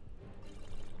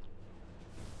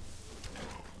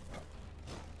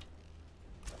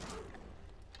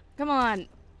 Come on.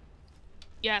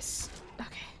 Yes.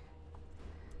 Okay.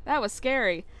 That was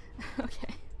scary.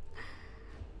 Okay.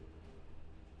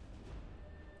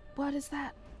 What is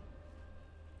that?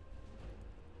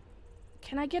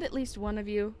 Can I get at least one of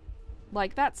you?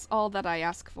 Like, that's all that I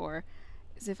ask for,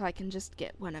 is if I can just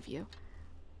get one of you.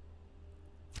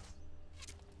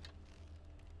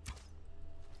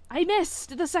 I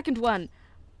missed the second one!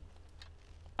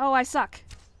 Oh, I suck.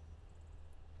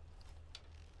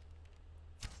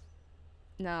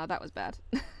 No, that was bad.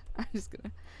 I'm just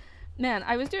gonna... Man,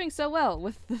 I was doing so well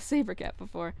with the saber cat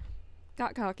before.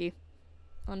 Got cocky.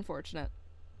 Unfortunate.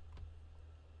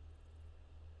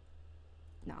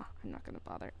 Nah, I'm not gonna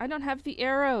bother. I don't have the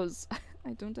arrows!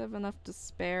 I don't have enough to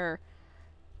spare.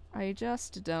 I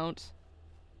just don't.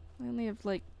 I only have,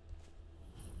 like,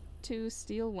 2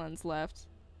 steel ones left.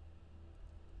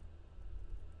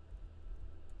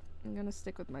 I'm gonna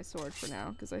stick with my sword for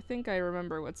now, because I think I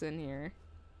remember what's in here.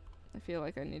 I feel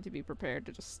like I need to be prepared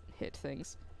to just hit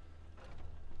things.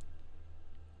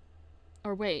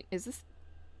 Or wait, is this...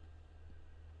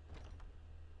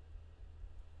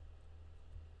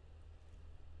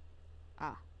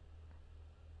 Ah.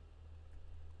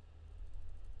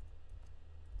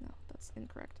 That's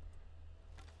incorrect.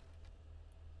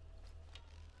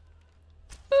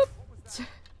 Boop!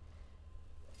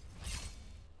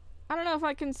 I don't know if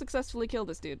I can successfully kill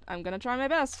this dude. I'm gonna try my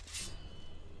best.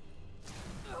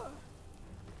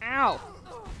 Ow!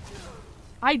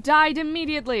 I died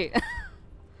immediately!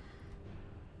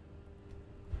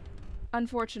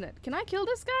 Unfortunate. Can I kill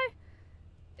this guy?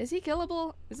 Is he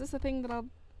killable? Is this a thing that I'll...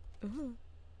 Ugh.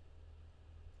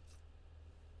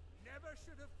 Never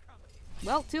should have come.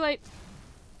 Well, too late.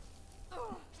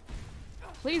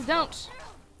 Please don't.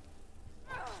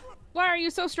 Why are you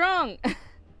so strong?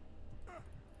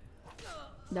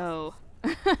 No.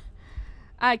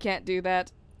 I can't do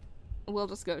that. We'll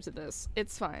just go to this.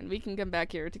 It's fine. We can come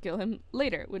back here to kill him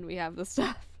later when we have the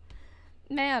stuff.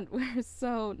 Man, we're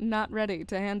so not ready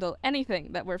to handle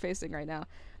anything that we're facing right now.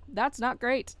 That's not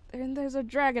great. And there's a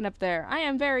dragon up there. I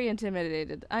am very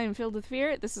intimidated. I am filled with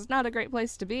fear. This is not a great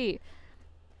place to be.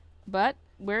 But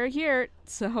we're here,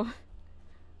 so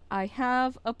I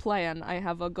have a plan. I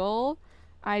have a goal.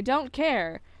 I don't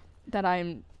care that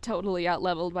I'm totally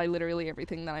out-leveled by literally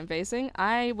everything that I'm facing.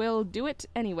 I will do it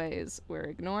anyways. We're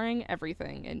ignoring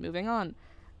everything and moving on.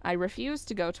 I refuse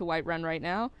to go to Whiterun right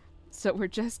now, so we're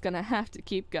just gonna have to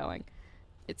keep going.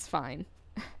 It's fine.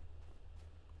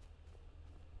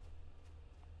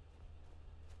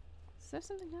 Is there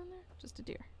something down there? Just a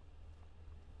deer.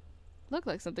 Looked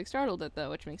like something startled it, though,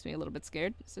 which makes me a little bit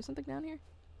scared. Is there something down here?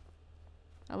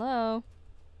 Hello?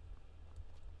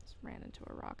 Just ran into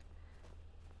a rock.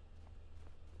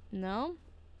 No?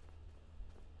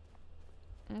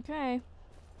 Okay.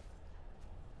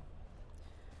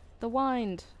 The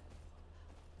wind.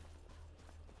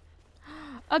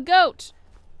 A goat!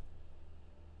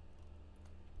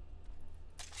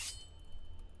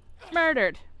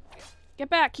 Murdered. Get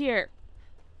back here.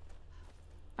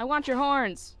 I want your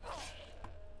horns.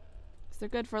 'Cause they're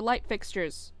good for light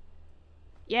fixtures.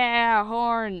 Yeah,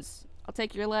 horns. I'll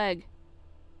take your leg.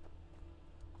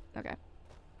 Okay.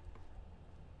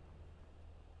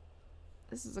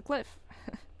 This is a cliff.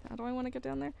 How do I want to get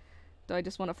down there? Do I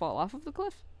just want to fall off of the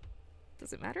cliff?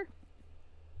 Does it matter?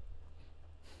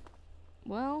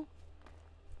 Well,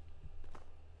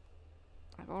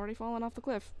 I've already fallen off the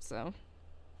cliff, so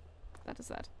that is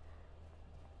that.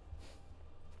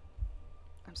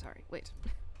 I'm sorry, wait.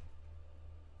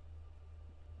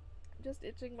 I'm just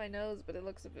itching my nose, but it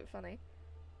looks a bit funny.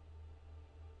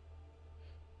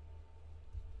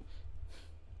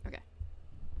 Okay.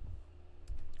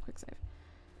 Quick save.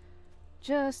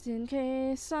 Just in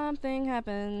case something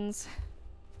happens.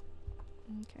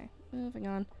 Okay, moving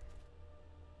on.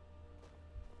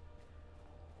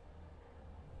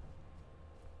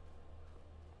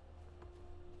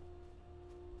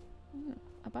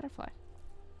 A butterfly.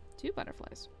 2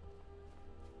 butterflies.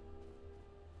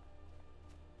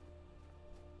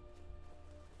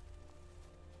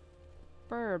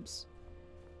 Burbs.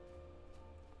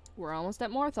 We're almost at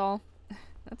Morthal.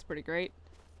 That's pretty great.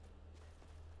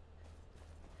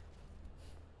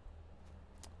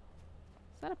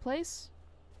 Is that a place?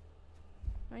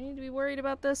 Do I need to be worried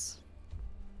about this?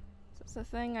 Is this a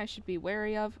thing I should be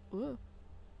wary of? Ooh.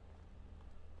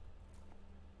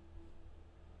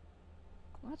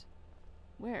 What?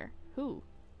 Where? Who?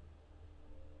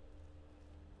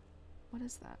 What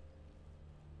is that?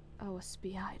 Oh, a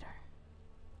spider.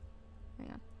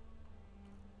 Hang on.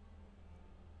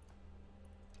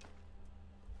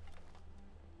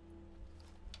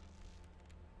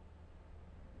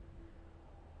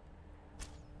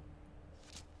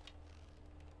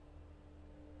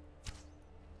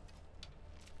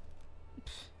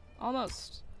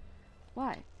 Almost.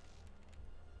 Why?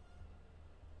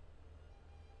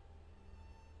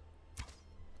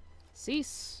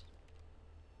 Cease.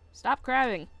 Stop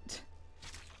crabbing.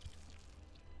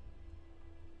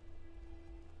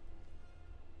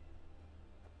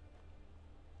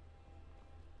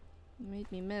 You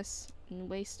made me miss and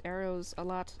waste arrows a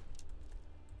lot.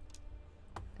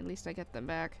 At least I get them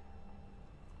back.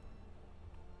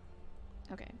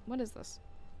 Okay, what is this?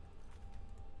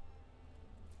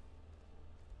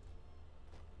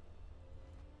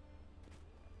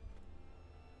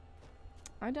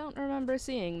 I don't remember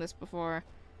seeing this before.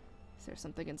 Is there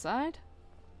something inside?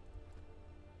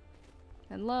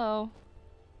 Hello?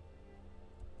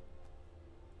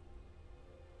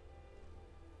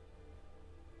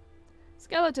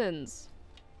 Skeletons!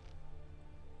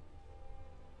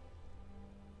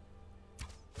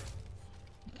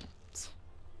 Is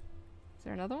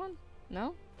there another one?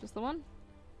 No? Just the one?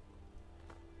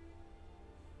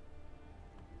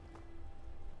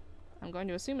 I'm going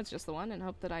to assume it's just the one and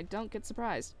hope that I don't get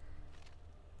surprised.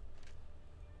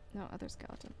 No, other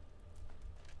skeleton.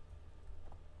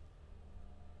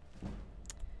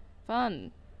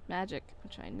 Fun. Magic,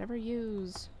 which I never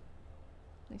use.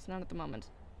 At least not at the moment.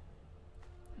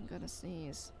 I'm gonna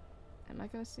sneeze. Am I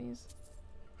gonna sneeze?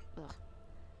 Ugh.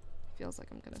 Feels like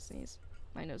I'm gonna sneeze.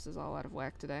 My nose is all out of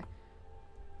whack today.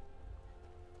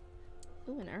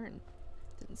 Ooh, an urn.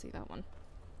 Didn't see that one.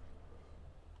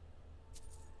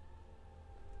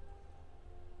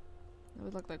 It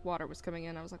would look like water was coming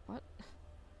in. I was like, what?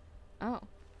 Oh.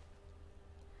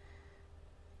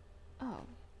 Oh.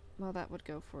 Well, that would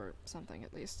go for something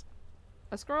at least.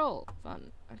 A scroll!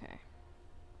 Fun. Okay.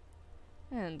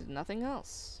 And nothing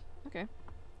else. Okay.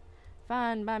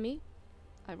 Fine by me.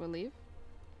 I will leave.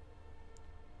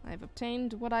 I've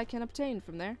obtained what I can obtain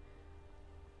from there.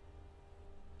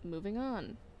 Moving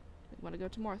on. We want to go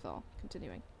to Morthal.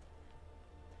 Continuing.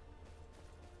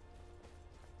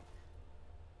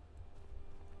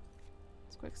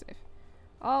 It's quick save.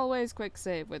 Always quick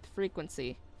save with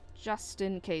frequency. Just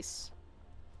in case.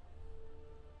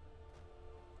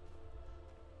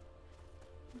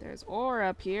 There's ore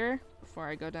up here before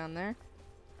I go down there.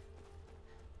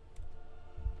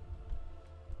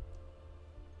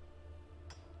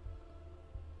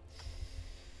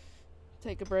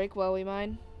 Take a break while we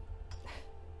mine.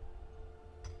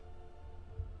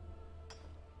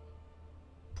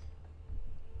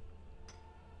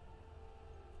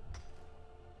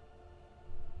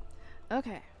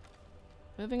 Okay.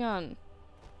 Moving on.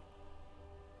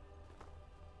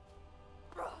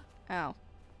 Ow.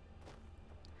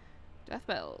 Death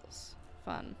bells.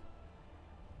 Fun.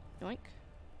 Yoink.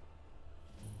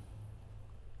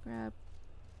 Grab.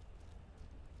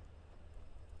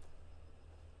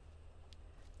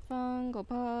 Fungal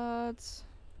pods.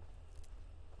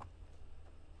 I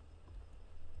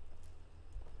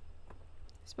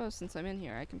suppose since I'm in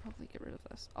here, I can probably get rid of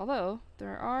this. Although,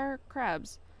 there are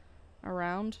crabs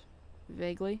around,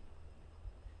 vaguely.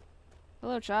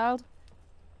 Hello, child.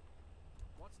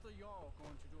 What's the Jarl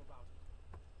going to do about it?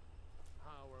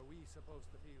 How are we supposed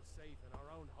to feel safe in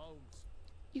our own homes?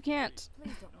 You can't.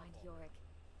 Please don't mind Yorick.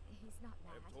 He's not I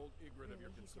mad. have told Ygritte of your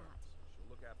Really, he's concerns.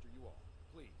 She'll look after you all.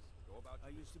 Please, go about I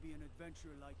your used to be an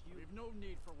adventurer like you. We've no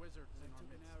need for wizards I in our took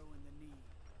an midst. arrow in the knee.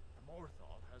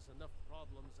 Morthal has enough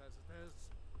problems as it is.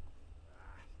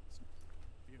 It's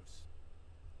abuse.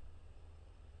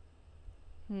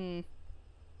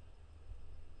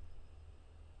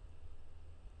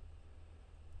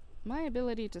 My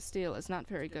ability to steal is not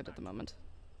very good at the moment.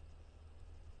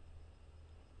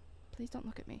 Please don't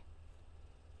look at me.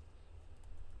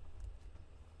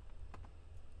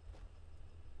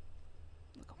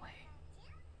 Look away.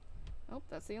 Oh,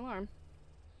 that's the alarm.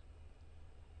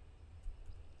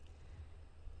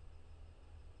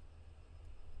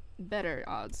 Better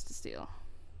odds to steal.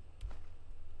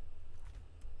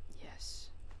 Yes.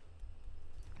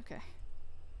 Okay.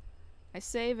 I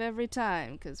save every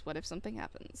time, because what if something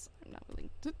happens? I'm not willing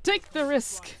to take the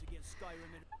risk.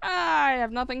 I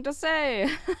have nothing to say.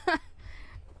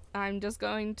 I'm just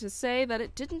going to say that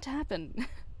it didn't happen.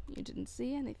 You didn't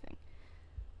see anything.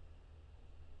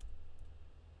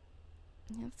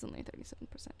 Yeah, it's only a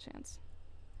 37% chance.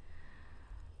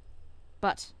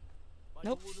 But,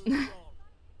 nope.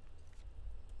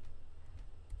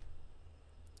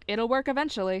 It'll work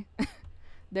eventually.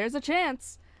 There's a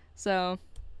chance. So,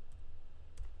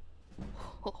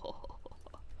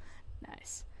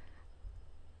 nice.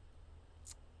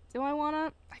 Do I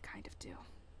wanna? I kind of do.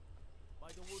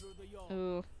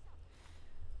 Ooh.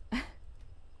 Let's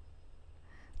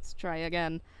try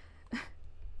again.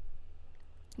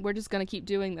 We're just gonna keep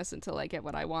doing this until I get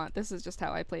what I want. This is just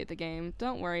how I played the game.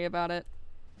 Don't worry about it.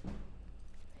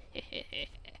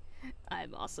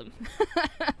 I'm awesome.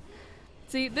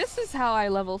 See, this is how I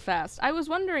level fast. I was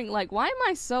wondering, like, why am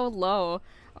I so low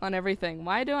on everything?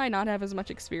 Why do I not have as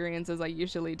much experience as I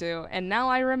usually do? And now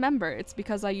I remember. It's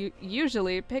because I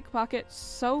usually pickpocket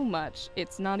so much.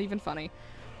 It's not even funny.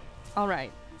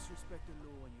 Alright. Disrespect the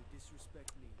law and you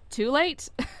disrespect me. Too late?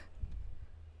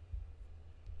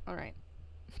 Alright.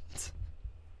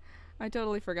 I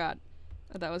totally forgot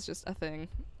that was just a thing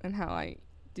and how I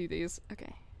do these.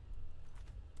 Okay.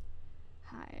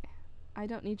 Hi. I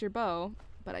don't need your bow,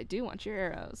 but I do want your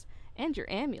arrows. And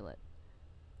your amulet.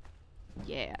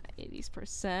 Yeah,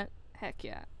 80%. Heck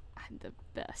yeah. I'm the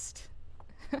best.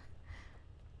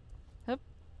 Hup.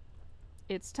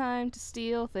 It's time to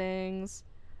steal things.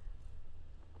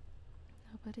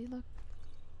 Nobody look.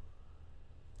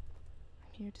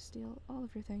 I'm here to steal all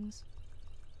of your things.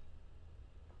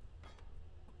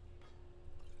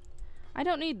 I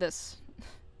don't need this.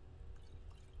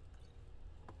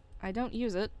 I don't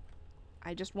use it.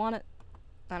 I just want it.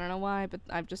 I don't know why, but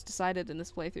I've just decided in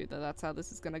this playthrough that that's how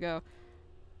this is gonna go.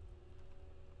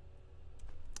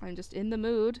 I'm just in the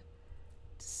mood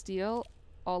to steal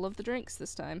all of the drinks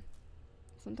this time.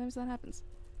 Sometimes that happens.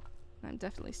 I'm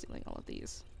definitely stealing all of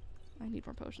these. I need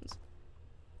more potions.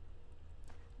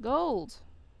 Gold!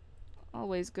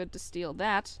 Always good to steal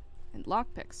that. And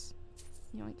lockpicks.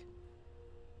 Yoink.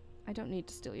 I don't need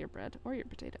to steal your bread or your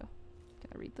potato. Can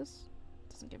I read this?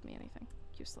 Doesn't give me anything.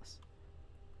 Useless.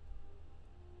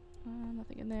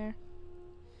 Nothing in there.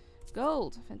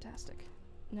 Gold! Fantastic.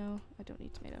 No, I don't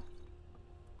need tomato.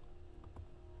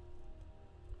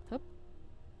 Hup.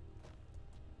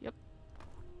 Yep.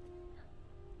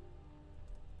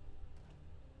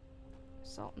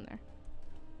 Salt in there.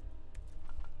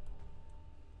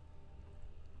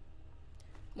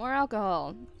 More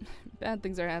alcohol! Bad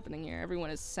things are happening here. Everyone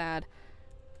is sad.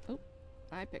 Oh,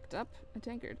 I picked up a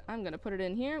tankard. I'm gonna put it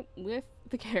in here with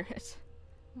the carrot.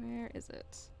 Where is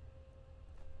it?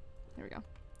 There we go.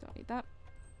 Don't need that.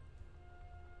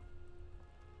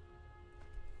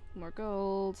 More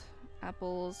gold.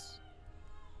 Apples.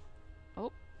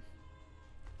 Oh.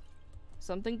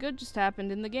 Something good just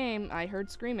happened in the game. I heard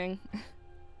screaming.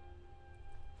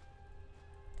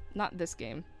 Not this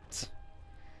game.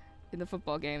 In the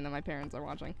football game that my parents are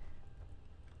watching.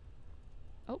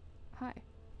 Oh, hi.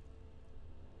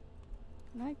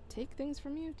 Can I take things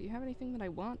from you? Do you have anything that I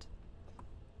want?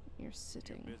 You're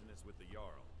sitting. Your business with the Jarl.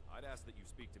 I'd ask that you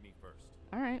speak to me first.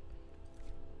 Alright.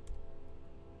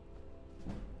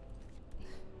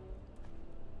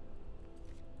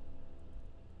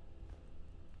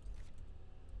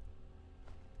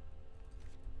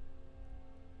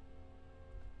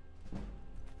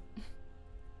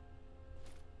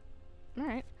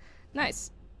 Alright.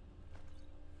 Nice.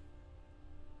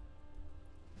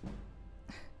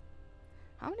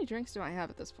 How many drinks do I have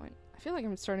at this point? I feel like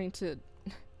I'm starting to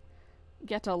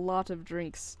get a lot of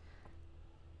drinks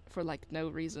for, like, no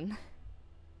reason.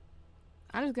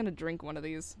 I'm just gonna drink one of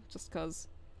these, just cause.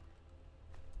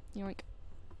 Yoink.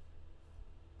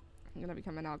 I'm gonna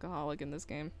become an alcoholic in this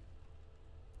game.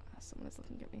 Someone is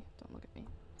looking at me. Don't look at me.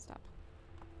 Stop.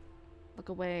 Look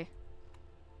away.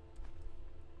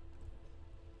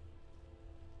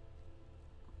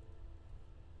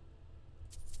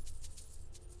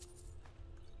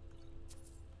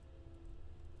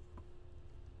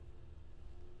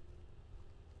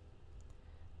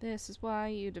 This is why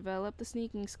you develop the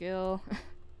sneaking skill. Oh,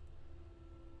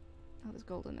 there's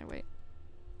gold in there, wait.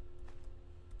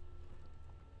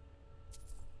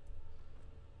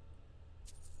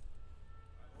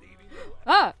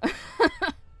 Ah!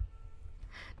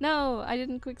 No, I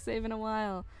didn't quick save in a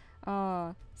while.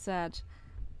 Aw, sad.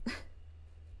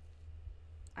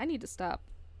 I need to stop.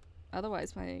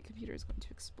 Otherwise my computer is going to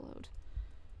explode.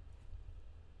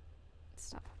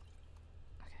 Stop.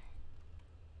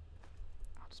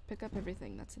 Just pick up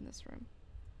everything that's in this room.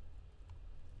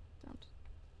 Don't.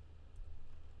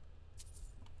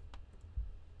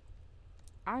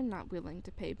 I'm not willing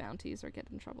to pay bounties or get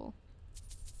in trouble.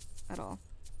 At all.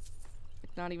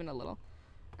 Like, not even a little.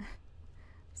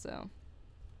 So.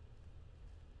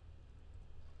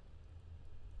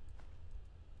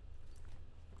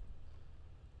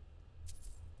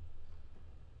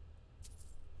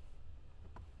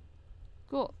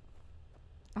 Cool.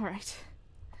 Alright.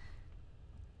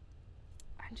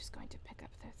 I'm just going to pick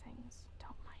up their things.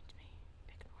 Don't mind me.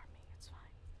 Ignore me. It's fine.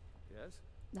 Yes?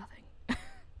 Nothing.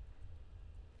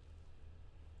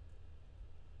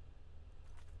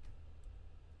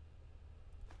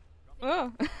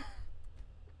 Oh!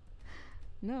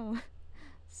 No.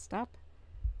 Stop.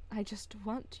 I just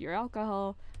want your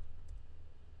alcohol.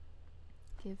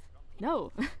 Give.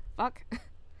 No! Fuck.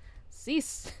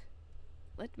 Cease!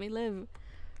 Let me live.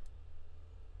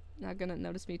 Not gonna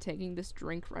notice me taking this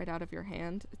drink right out of your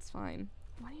hand. It's fine.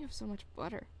 Why do you have so much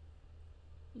butter?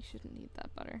 You shouldn't need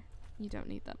that butter. You don't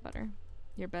need that butter.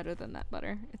 You're better than that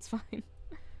butter. It's fine.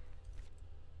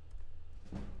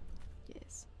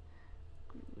 Yes.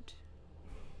 Good.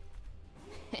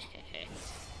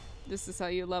 This is how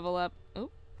you level up.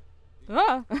 Oh.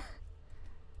 Ah!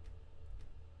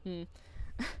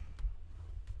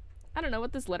 I don't know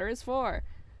what this letter is for.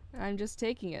 I'm just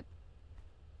taking it.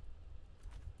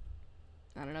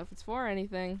 I don't know if it's for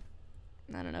anything.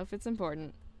 I don't know if it's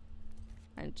important.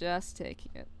 I'm just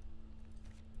taking it.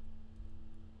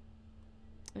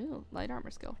 Ooh, light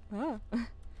armor skill. Ah.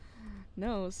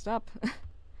 No, stop.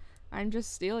 I'm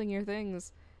just stealing your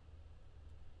things.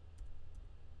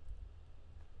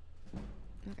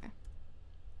 Okay.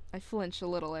 I flinch a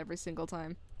little every single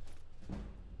time.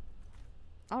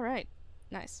 Alright.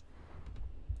 Nice.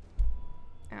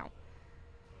 Ow.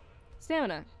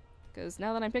 Stamina. Because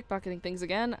now that I'm pickpocketing things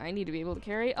again, I need to be able to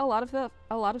carry a lot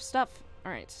of stuff.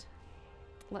 Alright.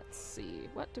 let's see.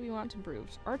 What do we want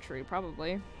improved? Archery,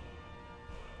 probably.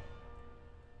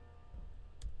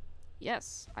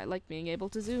 Yes, I like being able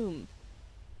to zoom.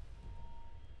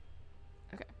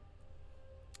 Okay.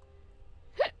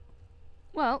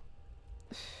 Well,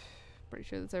 pretty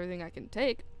sure that's everything I can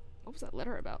take. What was that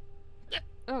letter about?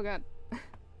 Oh god.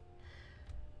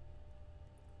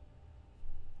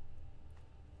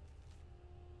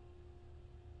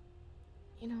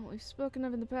 You know, we've spoken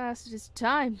of in the past. It is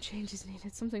time. Change is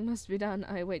needed. Something must be done.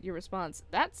 I await your response.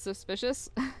 That's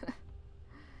suspicious.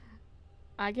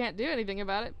 I can't do anything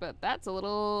about it, but that's a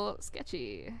little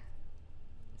sketchy.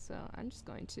 So I'm just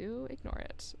going to ignore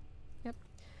it. Yep.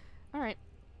 Alright.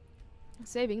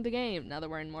 Saving the game. Now that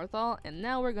we're in Morthal, and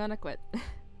now we're gonna quit.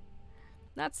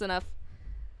 That's enough.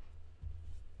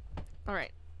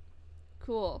 Alright.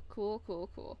 Cool, cool,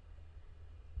 cool, cool.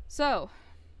 So,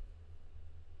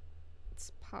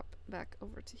 let's pop back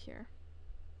over to here.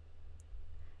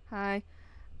 Hi.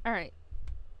 Alright.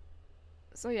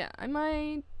 So yeah, I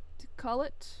might call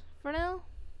it for now.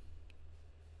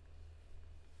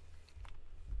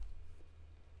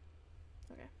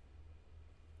 Okay.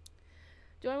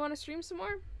 Do I want to stream some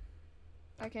more?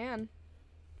 I can.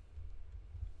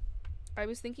 I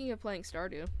was thinking of playing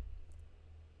Stardew.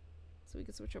 So we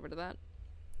could switch over to that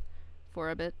for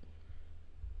a bit.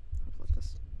 I'll flip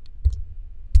this.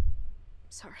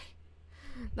 Sorry.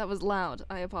 That was loud.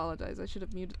 I apologize. I should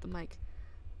have muted the mic.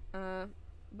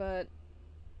 But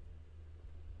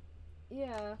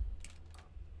yeah.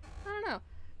 I don't know.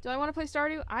 Do I want to play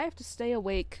Stardew? I have to stay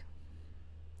awake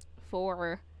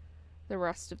for the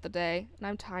rest of the day, and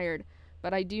I'm tired,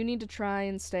 but I do need to try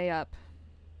and stay up.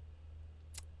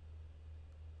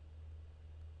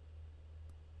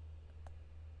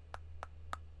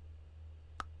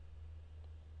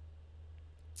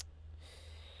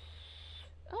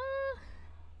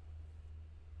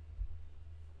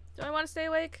 Do I want to stay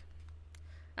awake?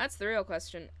 That's the real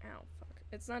question. Ow, fuck.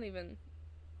 It's not even...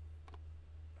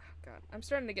 Oh, God. I'm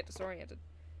starting to get disoriented.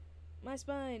 My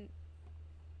spine.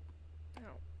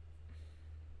 Ow.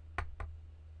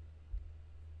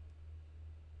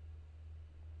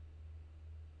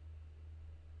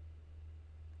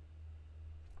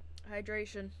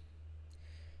 Hydration.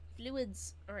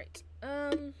 Fluids. Alright.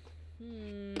 So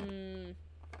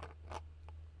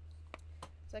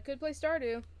I could play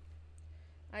Stardew.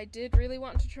 I did really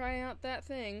want to try out that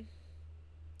thing.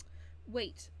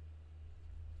 Wait.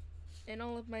 In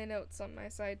all of my notes on my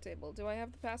side table, do I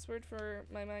have the password for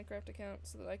my Minecraft account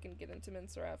so that I can get into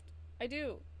Minecraft? I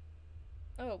do!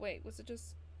 Oh, wait, was it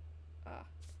just... Ah,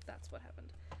 that's what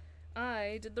happened.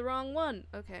 I did the wrong one!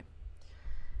 Okay.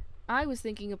 I was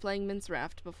thinking of playing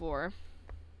Minecraft before.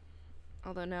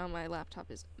 Although now my laptop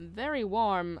is very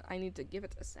warm, I need to give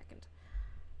it a second.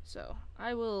 So,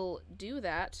 I will do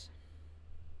that.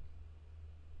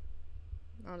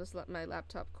 I'll just let my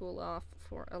laptop cool off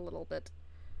for a little bit.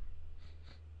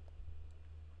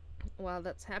 While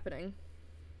that's happening,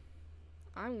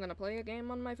 I'm gonna play a game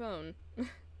on my phone.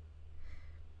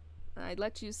 I'd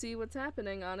let you see what's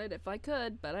happening on it if I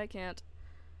could, but I can't.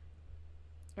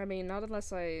 I mean, not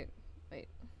unless I... Wait.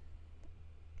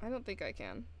 I don't think I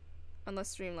can.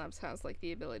 Unless Streamlabs has, like,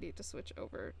 the ability to switch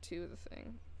over to the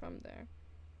thing from there.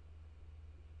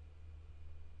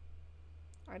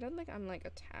 I don't think I'm, like,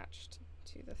 attached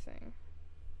to the thing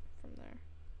from there.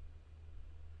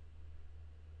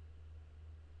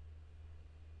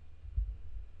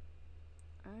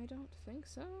 I don't think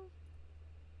so.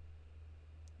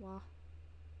 Wow.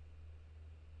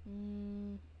 Let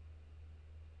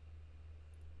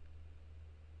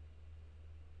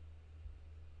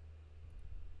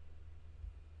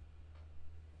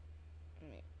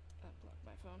me unplug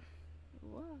my phone.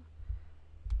 Whoa.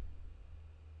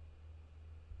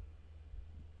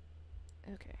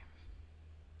 Okay.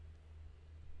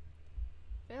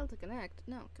 Failed to connect.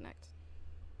 No, connect.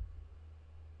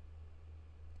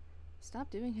 Stop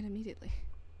doing it immediately.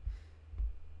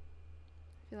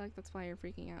 I feel like that's why you're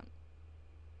freaking out.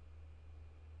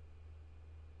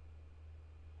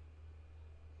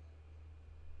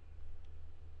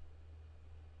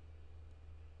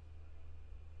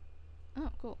 Oh,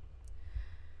 cool.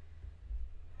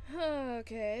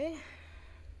 Okay.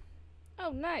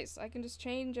 Oh, nice. I can just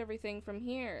change everything from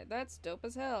here. That's dope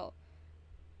as hell.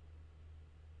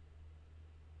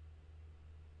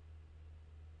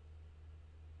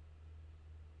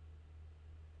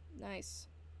 Nice.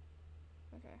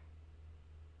 Okay.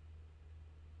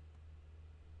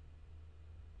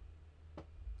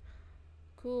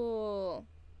 Cool.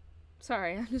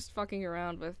 Sorry, I'm just fucking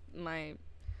around with my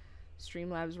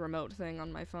Streamlabs remote thing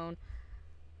on my phone.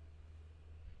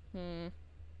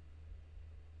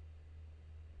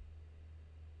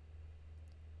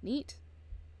 Neat.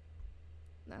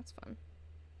 That's fun.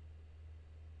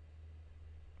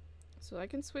 So I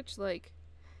can switch, like...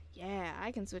 Yeah,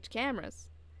 I can switch cameras.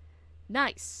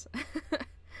 Nice!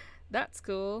 That's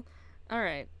cool.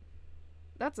 Alright.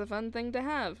 That's a fun thing to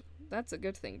have. That's a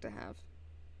good thing to have.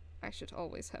 I should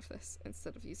always have this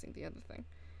instead of using the other thing.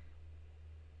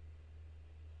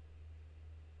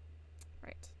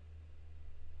 Right.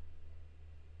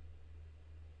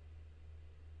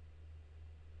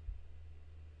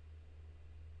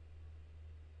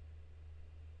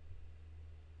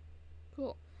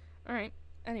 Cool. Alright.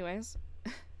 Anyways.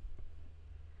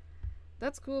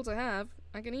 That's cool to have.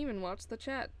 I can even watch the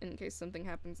chat in case something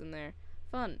happens in there.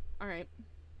 Fun. Alright.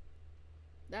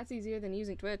 That's easier than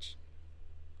using Twitch.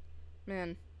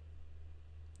 Man.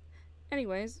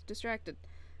 Anyways, distracted.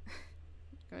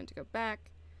 Going to go back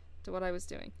to what I was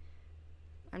doing.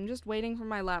 I'm just waiting for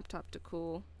my laptop to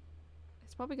cool.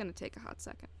 It's probably going to take a hot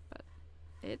second, but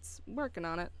it's working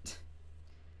on it.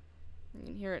 You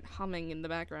can hear it humming in the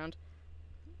background.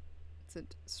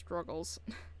 It struggles.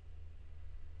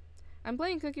 I'm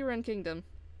playing Cookie Run Kingdom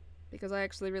because I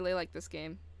actually really like this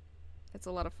game. It's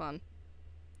a lot of fun.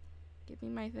 Give me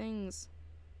my things.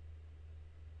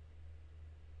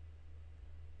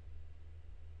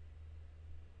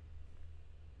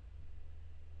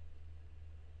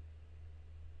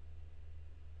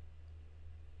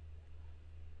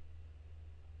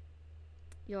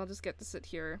 You'll just get to sit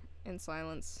here in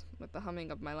silence with the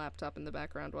humming of my laptop in the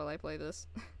background while I play this.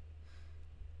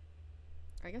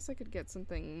 I guess I could get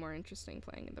something more interesting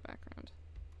playing in the background.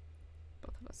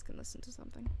 Both of us can listen to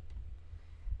something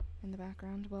in the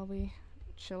background while we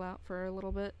chill out for a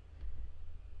little bit.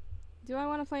 Do I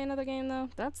want to play another game, though?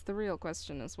 That's the real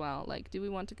question as well. Like, do we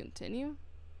want to continue?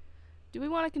 Do we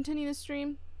want to continue the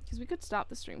stream? Because we could stop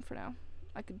the stream for now.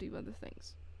 I could do other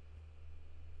things.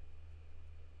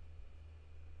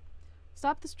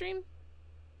 Stop the stream?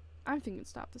 I'm thinking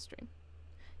stop the stream.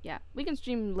 Yeah, we can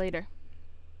stream later.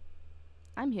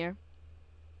 I'm here,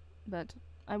 but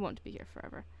I won't be here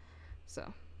forever.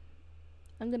 So,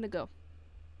 I'm gonna go.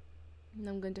 And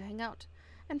I'm going to hang out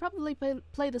and probably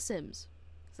play The Sims.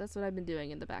 So that's what I've been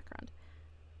doing in the background.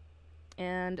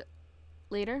 And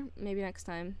later, maybe next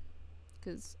time,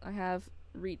 because I have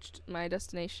reached my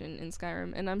destination in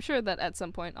Skyrim, and I'm sure that at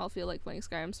some point I'll feel like playing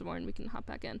Skyrim some more and we can hop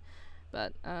back in.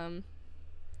 But,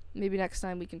 maybe next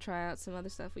time we can try out some other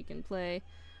stuff. We can play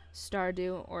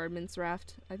Stardew or Mince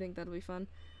Raft. I think that'll be fun.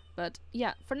 But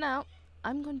yeah, for now,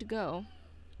 I'm going to go.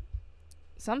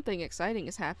 Something exciting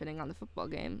is happening on the football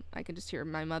game. I can just hear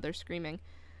my mother screaming.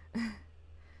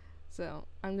 So,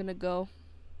 I'm gonna go.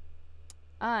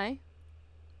 I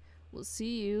will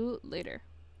see you later.